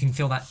so like you can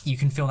feel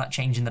that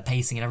change in the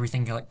pacing and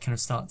everything like kind of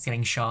starts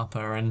getting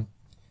sharper and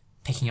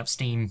picking up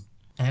steam.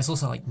 And it's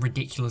also like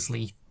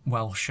ridiculously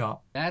well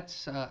shot.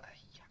 That's,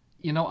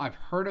 I've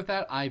heard of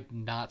that. I've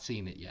not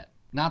seen it yet.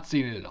 Not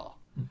seen it at all.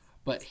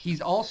 But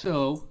he's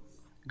also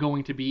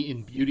going to be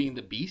in Beauty and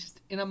the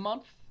Beast in a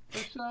month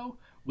or so,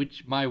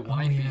 which my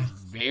wife yeah. is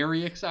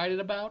very excited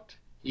about.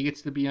 He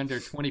gets to be under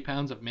 20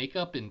 pounds of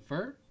makeup and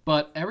fur.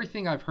 But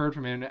everything I've heard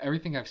from him,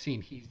 everything I've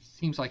seen, he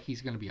seems like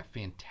he's going to be a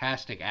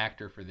fantastic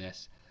actor for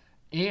this.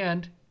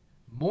 And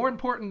more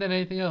important than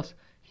anything else,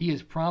 he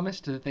has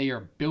promised that they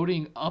are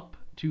building up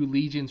to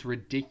Legion's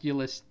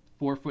ridiculous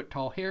 4 foot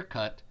tall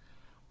haircut,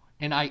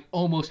 and I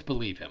almost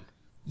believe him.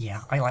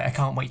 Yeah, I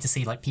can't wait to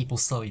see like people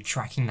slowly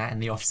tracking that in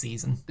the off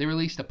season. They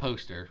released a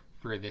poster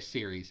for this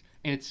series,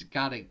 and it's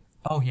got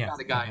Oh yeah. got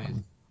a guy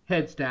whose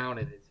head's down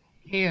and his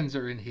hands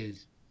are in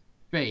his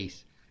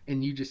face,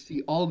 and you just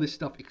see all this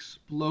stuff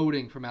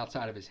exploding from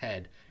outside of his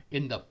head.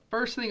 And the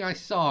first thing I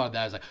saw,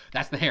 that I was like,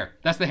 "That's the hair!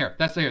 That's the hair!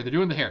 That's the hair! They're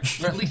doing the hair!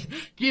 They're at least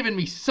giving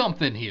me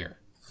something here."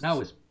 And I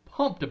was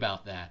pumped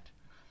about that.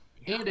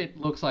 And it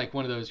looks like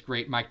one of those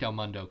great Mike Del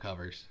Mundo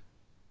covers,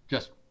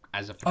 just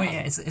as a Oh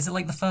yeah, is it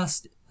like the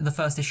first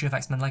issue of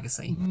X-Men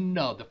Legacy?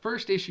 No, the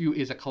first issue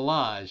is a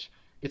collage.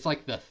 It's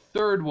like the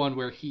third one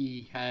where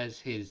he has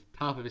his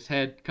top of his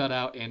head cut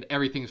out and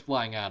everything's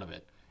flying out of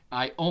it.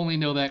 I only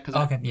know that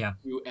because Okay, I yeah.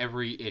 do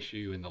every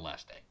issue in the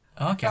last day.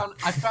 Okay.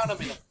 I found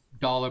them in a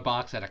dollar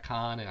box at a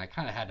con, and I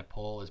kind of had to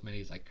pull as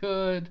many as I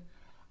could.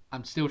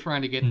 I'm still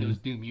trying to get those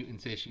New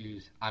Mutants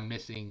issues. I'm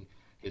missing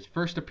his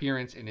first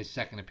appearance and his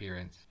second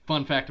appearance.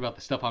 Fun fact about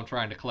the stuff I'm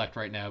trying to collect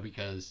right now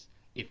because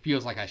it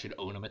feels like I should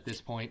own them at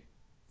this point.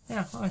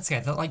 Yeah, well, it's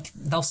good.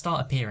 They'll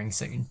start appearing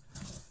soon.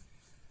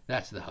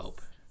 That's the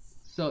hope.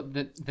 So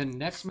the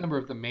next member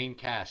of the main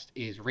cast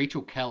is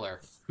Rachel Keller,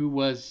 who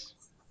was,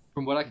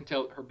 from what I can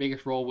tell, her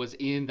biggest role was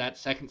in that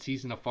second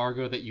season of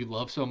Fargo that you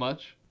love so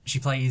much. She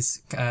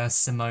plays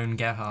Simone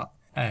Gerhardt,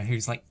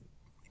 who's like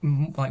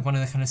one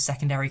of the kind of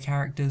secondary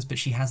characters, but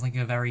she has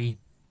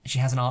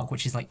an arc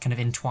which is like kind of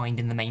entwined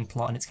in the main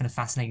plot, and it's kind of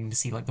fascinating to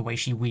see like the way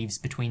she weaves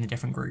between the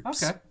different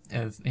groups Okay.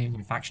 of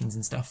factions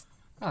and stuff.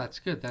 Oh, that's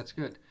good. That's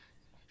good.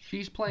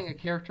 She's playing a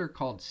character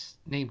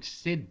named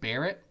Sid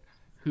Barrett,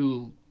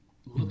 who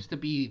looks to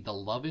be the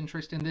love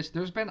interest in this.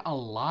 There's been a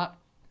lot,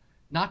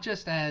 not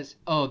just as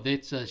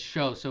it's a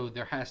show, so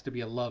there has to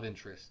be a love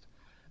interest.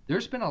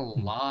 There's been a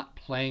Mm. lot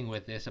playing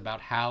with this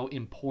about how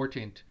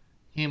important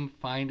him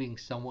finding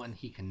someone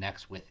he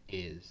connects with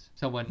is.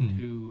 Someone Mm.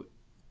 who,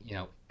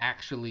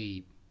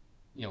 actually,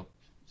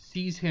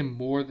 sees him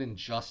more than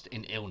just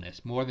an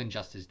illness, more than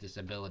just his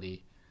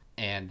disability.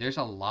 And there's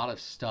a lot of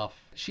stuff.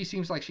 She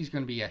seems like she's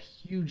going to be a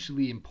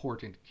hugely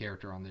important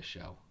character on this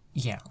show.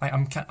 Yeah,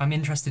 I'm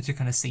interested to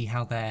kind of see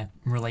how their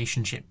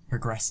relationship Hmm.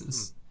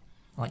 progresses.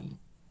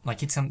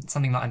 Like it's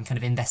something that I'm kind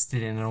of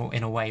invested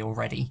in a way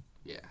already.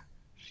 Yeah.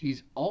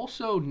 She's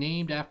also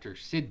named after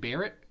Sid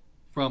Barrett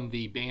from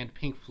the band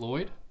Pink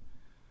Floyd,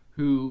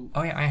 who,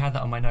 Oh yeah, I had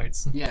that on my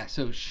notes. yeah,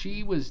 so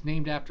she was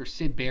named after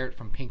Sid Barrett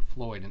from Pink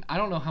Floyd. And I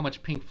don't know how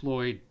much Pink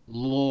Floyd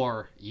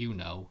lore you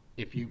know.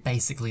 If you.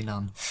 Basically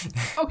none.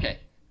 Okay.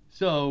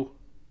 So,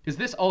 because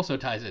this also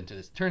ties into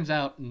this. Turns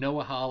out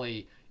Noah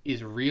Hawley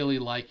is really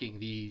liking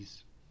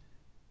these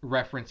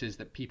references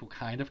that people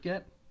kind of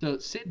get. So,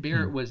 Sid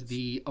Barrett Mm. was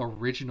the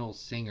original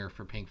singer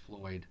for Pink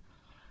Floyd.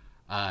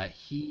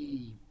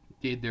 He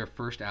did their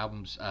first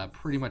albums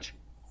pretty much,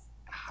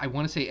 I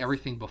want to say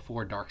everything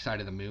before Dark Side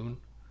of the Moon,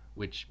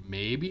 which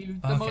may be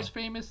the Okay. most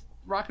famous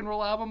rock and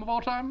roll album of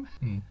all time.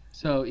 Mm.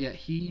 So yeah,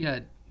 he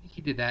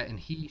did that, and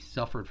he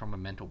suffered from a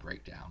mental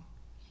breakdown.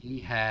 He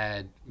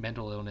had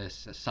mental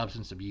illness,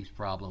 substance abuse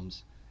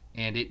problems,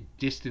 and it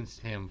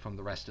distanced him from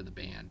the rest of the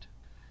band.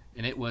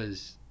 And it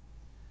was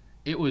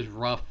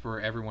rough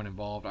for everyone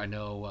involved. I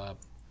know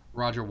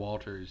Roger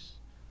Walters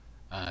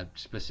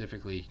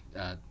specifically,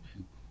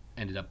 who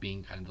ended up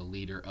being kind of the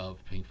leader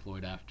of Pink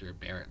Floyd after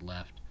Barrett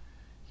left.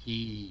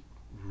 He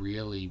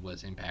really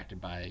was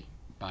impacted by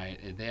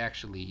it. They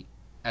actually,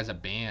 as a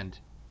band,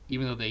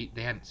 even though they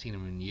hadn't seen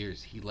him in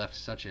years, he left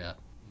such a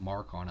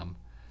mark on them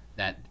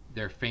that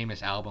their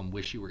famous album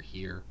 "Wish You Were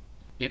Here,"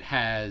 it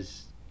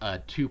has a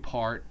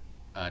two-part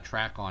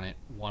track on it,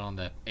 one on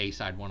the A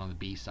side, one on the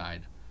B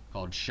side,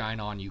 called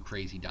 "Shine On You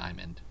Crazy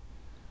Diamond,"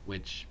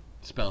 which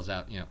spells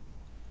out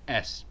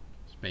S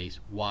space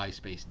Y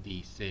space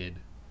D Sid.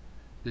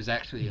 There's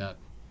actually Mm. a,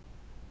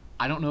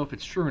 I don't know if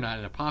it's true or not,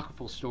 an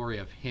apocryphal story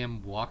of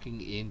him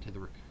walking into the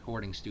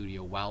recording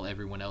studio while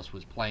everyone else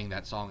was playing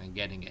that song and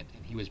getting it,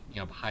 and he was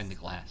behind the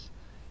glass.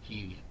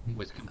 He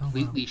was Oh wow.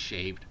 completely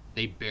shaved.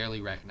 They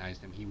barely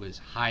recognized him. He was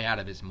high out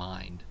of his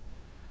mind.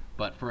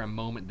 But for a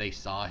moment, they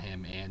saw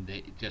him, and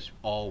they just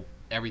all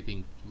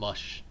everything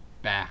flushed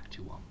back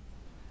to him.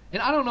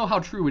 And I don't know how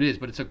true it is,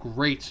 but it's a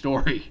great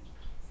story.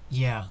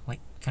 Yeah, like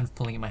kind of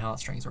pulling at my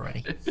heartstrings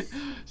already.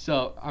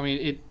 So I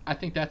mean, I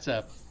think that's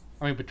a.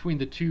 I mean, between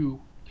the two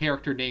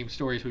character name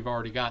stories we've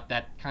already got,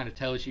 that kind of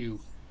tells you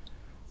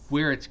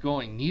where it's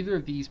going. Neither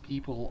of these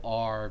people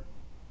are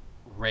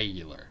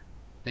regular.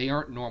 They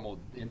aren't normal,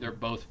 and they're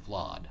both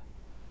flawed.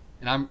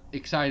 And I'm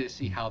excited to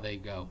see Mm. how they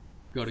go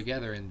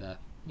together in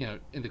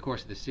the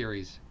course of the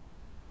series.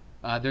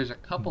 There's a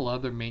Mm. couple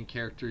other main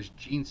characters.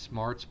 Gene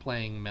Smart's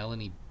playing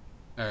Melanie,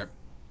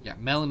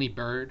 Melanie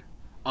Bird.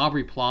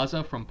 Aubrey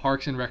Plaza from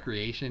Parks and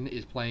Recreation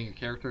is playing a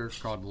character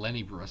called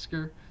Lenny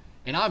Brusker,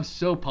 and I'm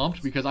so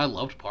pumped because I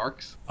loved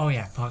Parks. Oh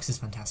yeah, Parks is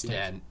Yeah, fantastic.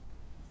 and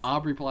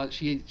Aubrey Plaza,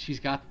 she's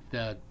got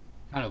the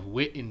kind of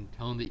wit and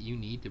tone that you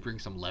need to bring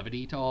some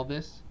levity to all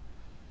this.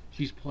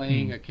 She's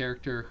playing Mm. a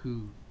character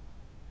who,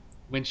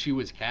 when she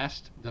was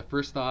cast, the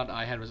first thought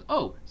I had was,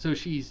 oh, so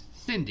she's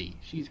Cindy.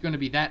 She's going to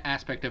be that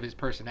aspect of his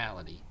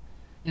personality.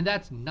 And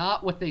that's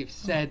not what they've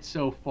said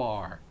so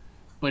far.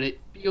 But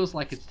it feels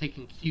like it's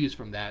taking cues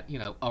from that.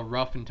 A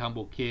rough and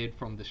tumble kid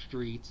from the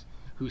streets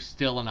who's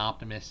still an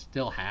optimist,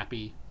 still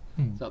happy.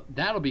 Mm. So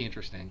that'll be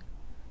interesting.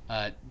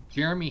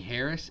 Jeremy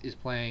Harris is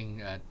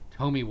playing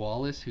Tommy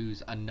Wallace,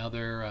 who's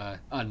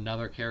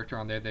another character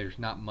on there. There's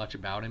not much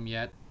about him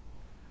yet.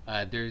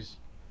 There's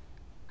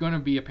going to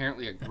be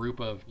apparently a group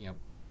of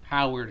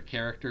powered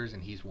characters,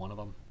 and he's one of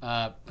them.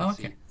 Let's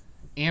see. Okay.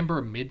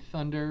 Amber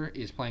Midthunder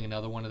is playing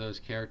another one of those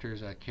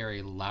characters.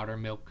 Carrie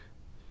Loudermilk.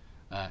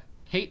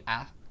 Kate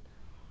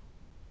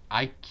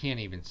I can't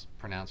even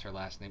pronounce her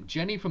last name.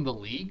 Jenny from The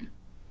League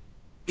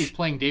is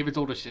playing David's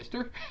older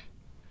sister,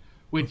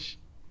 which,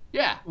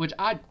 yeah, which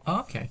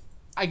Okay.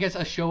 I guess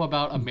a show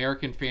about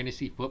American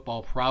fantasy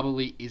football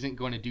probably isn't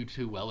going to do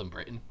too well in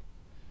Britain.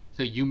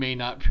 So you may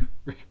not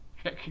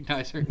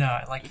recognize her. No,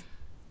 like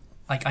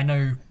I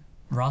know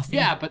Rafi,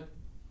 Yeah, but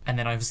and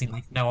then I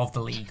obviously know of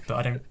the league, but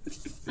I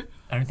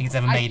don't think it's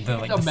ever I made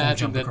can't the full imagine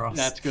jump that across.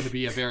 that's going to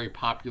be a very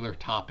popular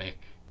topic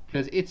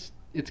because it's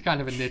kind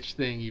of a niche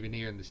thing even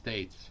here in the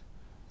states.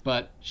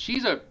 But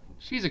she's a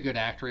good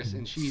actress,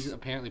 and she's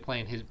apparently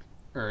playing his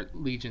or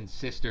Legion's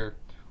sister,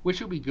 which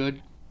will be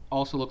good.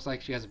 Also looks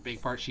like she has a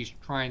big part. She's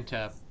trying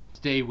to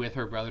stay with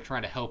her brother,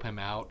 trying to help him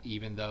out,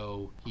 even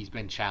though he's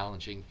been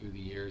challenging through the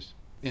years.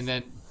 And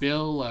then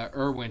Bill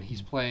Irwin,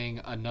 he's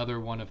playing another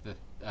one of the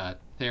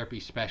therapy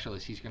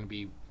specialists. He's going to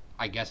be,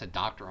 I guess, a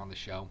doctor on the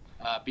show.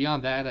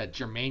 Beyond that,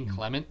 Jermaine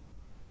Clement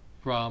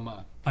from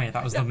Oh yeah,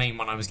 that was the main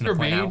one I was going to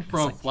point Jermaine out.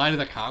 from Flight of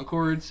the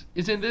Conchords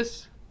is in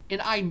this,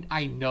 and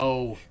I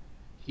know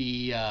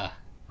he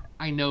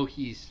I know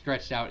he's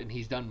stretched out and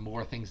he's done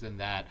more things than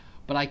that,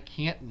 but I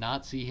can't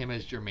not see him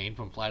as Jermaine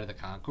from Flight of the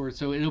Conchords.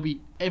 So it'll be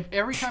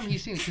every time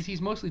he's seen it, because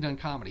he's mostly done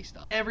comedy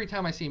stuff. Every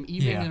time I see him,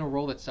 even Yeah. in a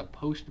role that's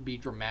supposed to be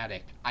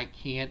dramatic, I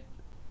can't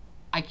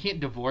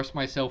divorce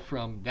myself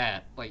from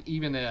that. Like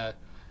even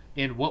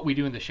in What We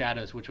Do in the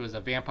Shadows, which was a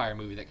vampire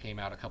movie that came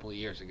out a couple of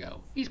years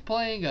ago. He's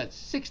playing a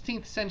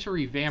 16th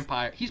century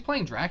vampire. He's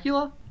playing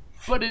Dracula,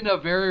 but in a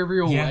very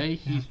real way,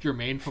 he's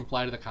Jermaine from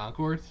Flight of the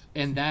Conchords,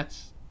 and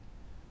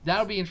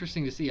that'll be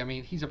interesting to see. I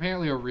mean, he's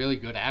apparently a really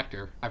good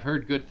actor. I've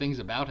heard good things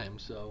about him,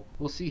 so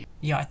we'll see.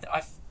 Yeah,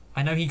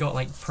 I know he got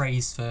like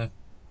praise for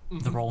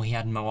the role he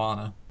had in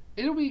Moana.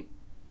 It'll be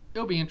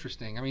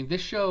interesting. I mean, this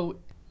show,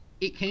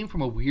 it came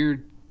from a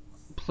weird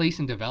place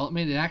in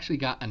development. It actually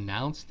got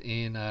announced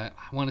in I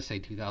want to say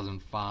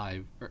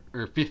 2005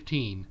 or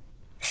 15.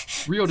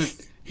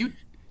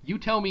 You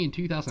tell me in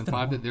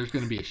 2005 that there's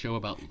going to be a show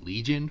about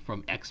Legion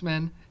from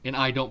X-Men, and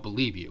I don't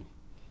believe you.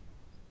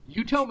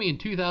 You tell me in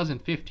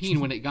 2015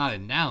 when it got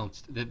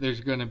announced that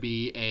there's going to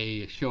be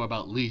a show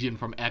about Legion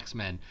from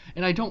X-Men,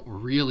 and I don't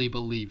really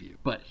believe you.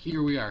 But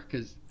here we are,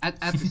 because at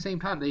the same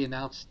time they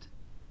announced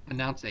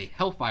a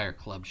Hellfire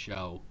Club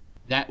show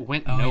that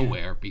went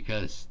nowhere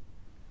because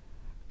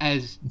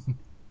as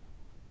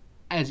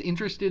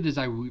interested as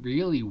I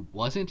really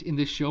wasn't in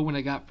this show when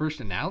it got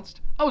first announced,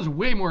 I was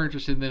way more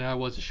interested than I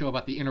was a show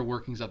about the inner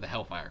workings of the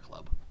Hellfire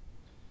Club.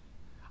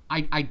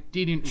 I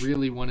didn't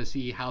really want to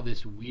see how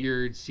this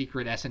weird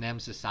secret S&M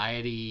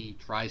society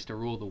tries to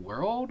rule the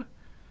world.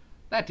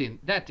 That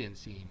didn't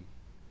seem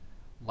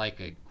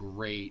like a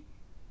great,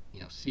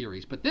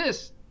 series. But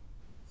this,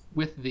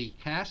 with the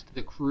cast,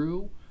 the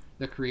crew,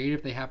 the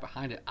creative they have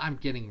behind it, I'm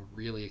getting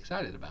really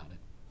excited about it.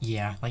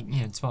 Yeah,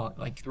 it's about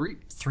like 3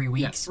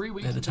 weeks, yeah, 3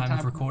 weeks at the time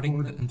of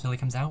recording until it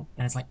comes out,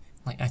 and it's like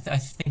I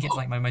think it's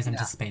like my most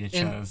anticipated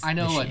show of I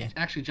know, this year.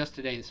 actually, just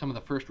today, some of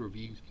the first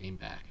reviews came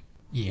back.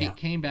 Yeah. It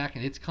came back,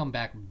 and it's come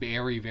back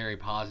very, very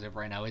positive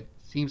right now. It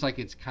seems like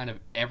it's kind of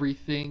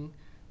everything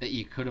that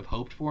you could have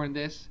hoped for in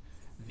this.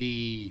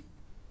 The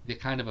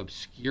kind of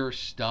obscure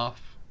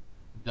stuff,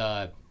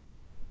 the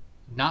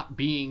not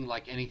being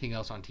like anything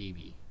else on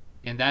TV,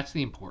 and that's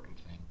the important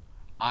thing.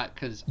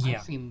 Because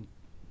I've seen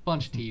a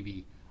bunch of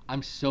TV.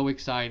 I'm so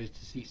excited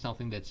to see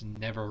something that's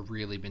never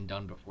really been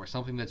done before,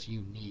 something that's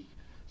unique,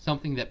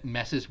 something that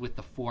messes with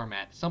the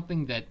format,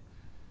 something that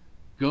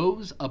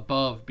goes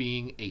above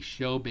being a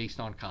show based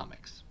on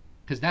comics,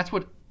 because that's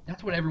what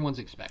everyone's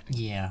expecting.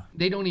 Yeah.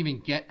 They don't even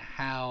get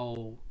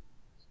how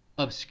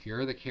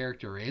obscure the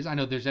character is. I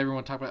know there's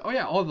everyone talking about, oh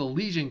yeah, all the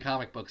Legion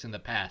comic books in the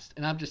past,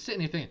 and I'm just sitting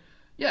here thinking,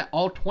 yeah,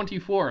 all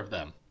 24 of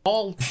them,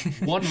 all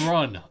one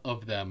run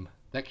of them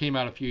that came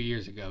out a few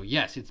years ago.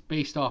 Yes, it's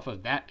based off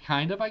of that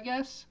kind of, I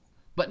guess,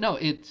 but no,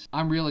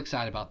 I'm real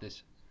excited about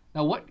this.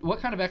 Now, what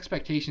kind of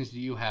expectations do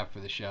you have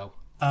for the show?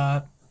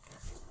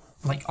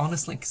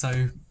 Honestly,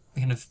 so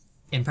kind of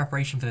in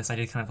preparation for this, I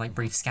did kind of like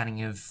brief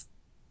scanning of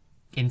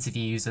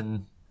interviews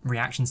and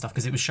reaction stuff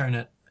because it was shown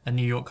at a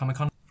New York Comic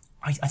Con.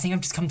 I think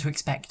I've just come to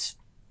expect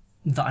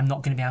that I'm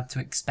not going to be able to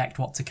expect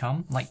what to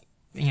come.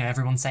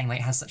 Everyone's saying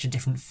it has such a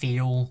different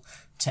feel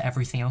to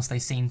everything else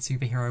they've seen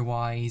superhero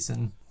wise,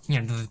 and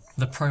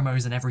the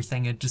promos and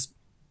everything are just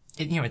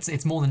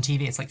it's more than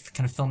TV. It's like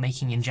kind of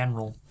filmmaking in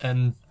general.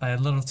 And a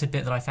little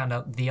tidbit that I found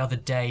out the other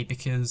day,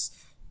 because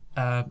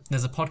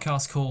there's a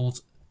podcast called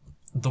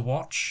The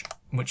Watch,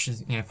 which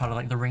is part of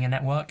like the Ringer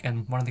network,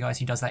 and one of the guys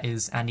who does that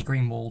is Andy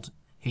Greenwald,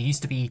 who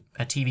used to be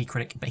a TV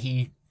critic, but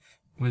he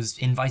was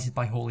invited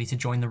by Hawley to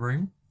join the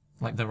room,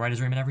 like the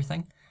writers' room and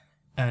everything.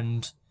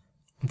 And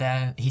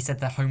he said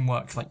their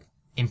homework, like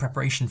in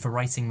preparation for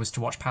writing, was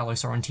to watch Paolo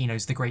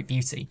Sorrentino's The Great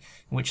Beauty,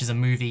 which is a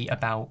movie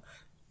about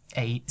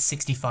a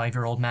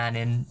 65-year-old man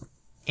in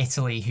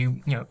Italy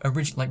who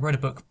originally wrote a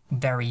book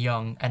very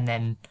young and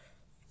then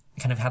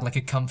kind of had like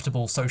a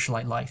comfortable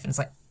socialite life. And it's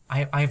like,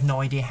 I have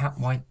no idea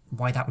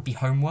why that would be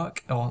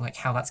homework, or like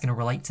how that's going to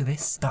relate to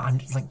this, but I'm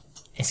just like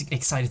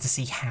excited to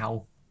see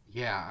how.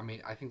 Yeah, I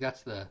mean, I think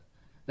that's the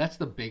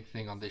big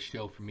thing on this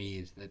show for me,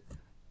 is that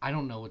I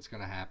don't know what's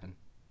going to happen.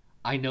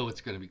 I know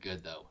it's going to be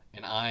good though,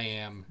 and I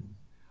am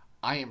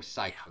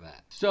psyched for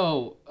that.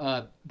 So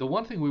the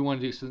one thing we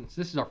want to do, since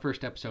this is our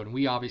first episode and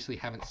we obviously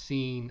haven't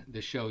seen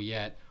the show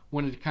yet,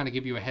 wanted to kind of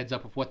give you a heads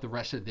up of what the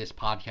rest of this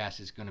podcast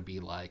is going to be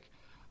like.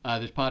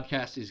 This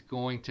podcast is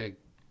going to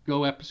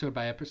go episode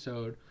by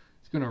episode.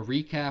 It's going to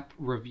recap,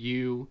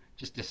 review,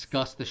 just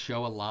discuss the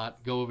show a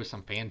lot, go over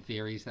some fan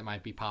theories that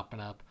might be popping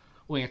up.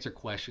 We'll answer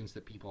questions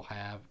that people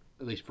have,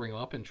 at least bring them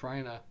up, and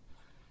trying to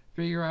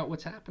figure out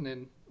what's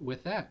happening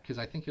with that, because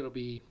I think it'll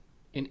be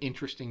an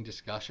interesting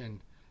discussion.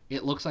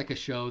 It looks like a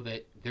show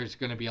that there's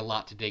going to be a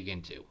lot to dig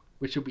into.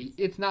 which will be,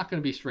 it's not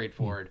going to be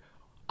straightforward.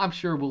 I'm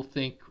sure we'll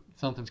think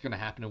something's going to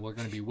happen and we're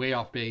going to be way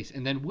off base,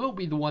 and then we'll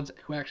be the ones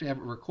who actually have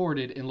it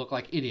recorded and look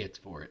like idiots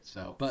for it.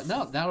 So, but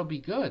no, that'll be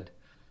good.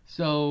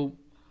 So,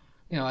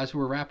 as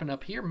we're wrapping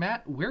up here,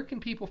 Matt, where can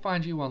people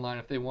find you online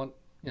if they want,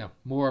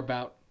 more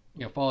about,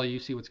 follow you,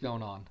 see what's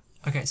going on?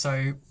 Okay,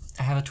 so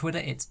I have a Twitter.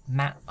 It's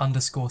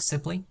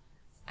Matt_Sibley,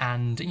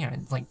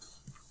 and like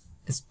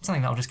it's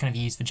something that I'll just kind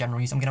of use for general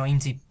use. I'm going to aim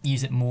to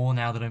use it more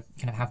now that I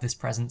kind of have this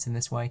presence in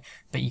this way.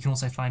 But you can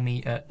also find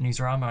me at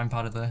Newsarama. I'm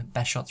part of the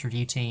Best Shots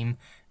review team,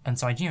 and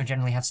so I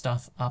generally have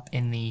stuff up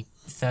in the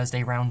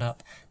Thursday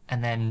roundup,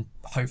 and then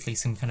hopefully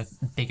some kind of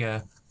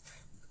bigger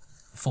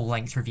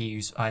full-length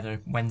reviews either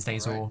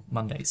Wednesdays or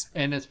Mondays.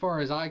 And as far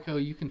as I go,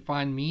 you can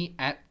find me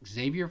at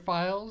Xavier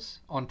Files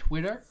on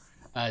Twitter,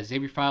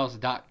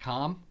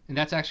 XavierFiles.com, and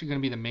that's actually going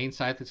to be the main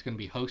site that's going to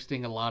be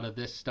hosting a lot of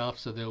this stuff.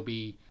 So there'll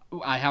be,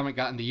 I haven't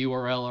gotten the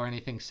URL or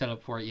anything set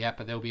up for it yet,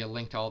 but there'll be a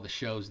link to all the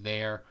shows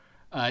there.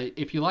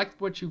 If you liked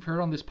what you've heard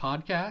on this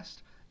podcast,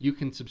 you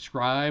can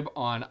subscribe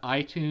on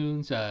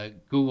iTunes,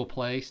 Google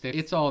Play.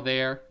 It's all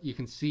there. You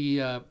can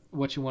see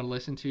what you want to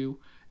listen to.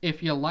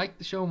 If you like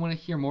the show and want to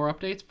hear more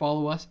updates,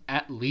 follow us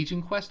at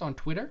Legion Quest on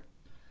Twitter.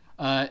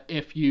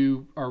 If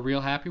you are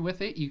real happy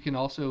with it, you can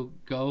also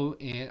go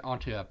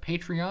onto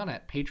Patreon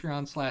at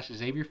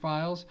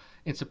patreon.com/XavierFiles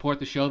and support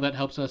the show. That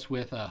helps us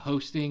with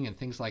hosting and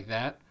things like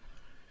that.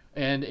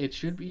 And it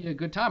should be a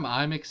good time.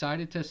 I'm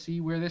excited to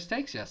see where this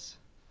takes us.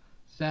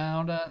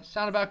 Sound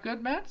about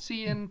good, Matt?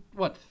 See you in,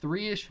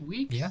 3-ish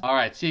weeks? Yeah. All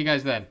right, see you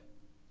guys then.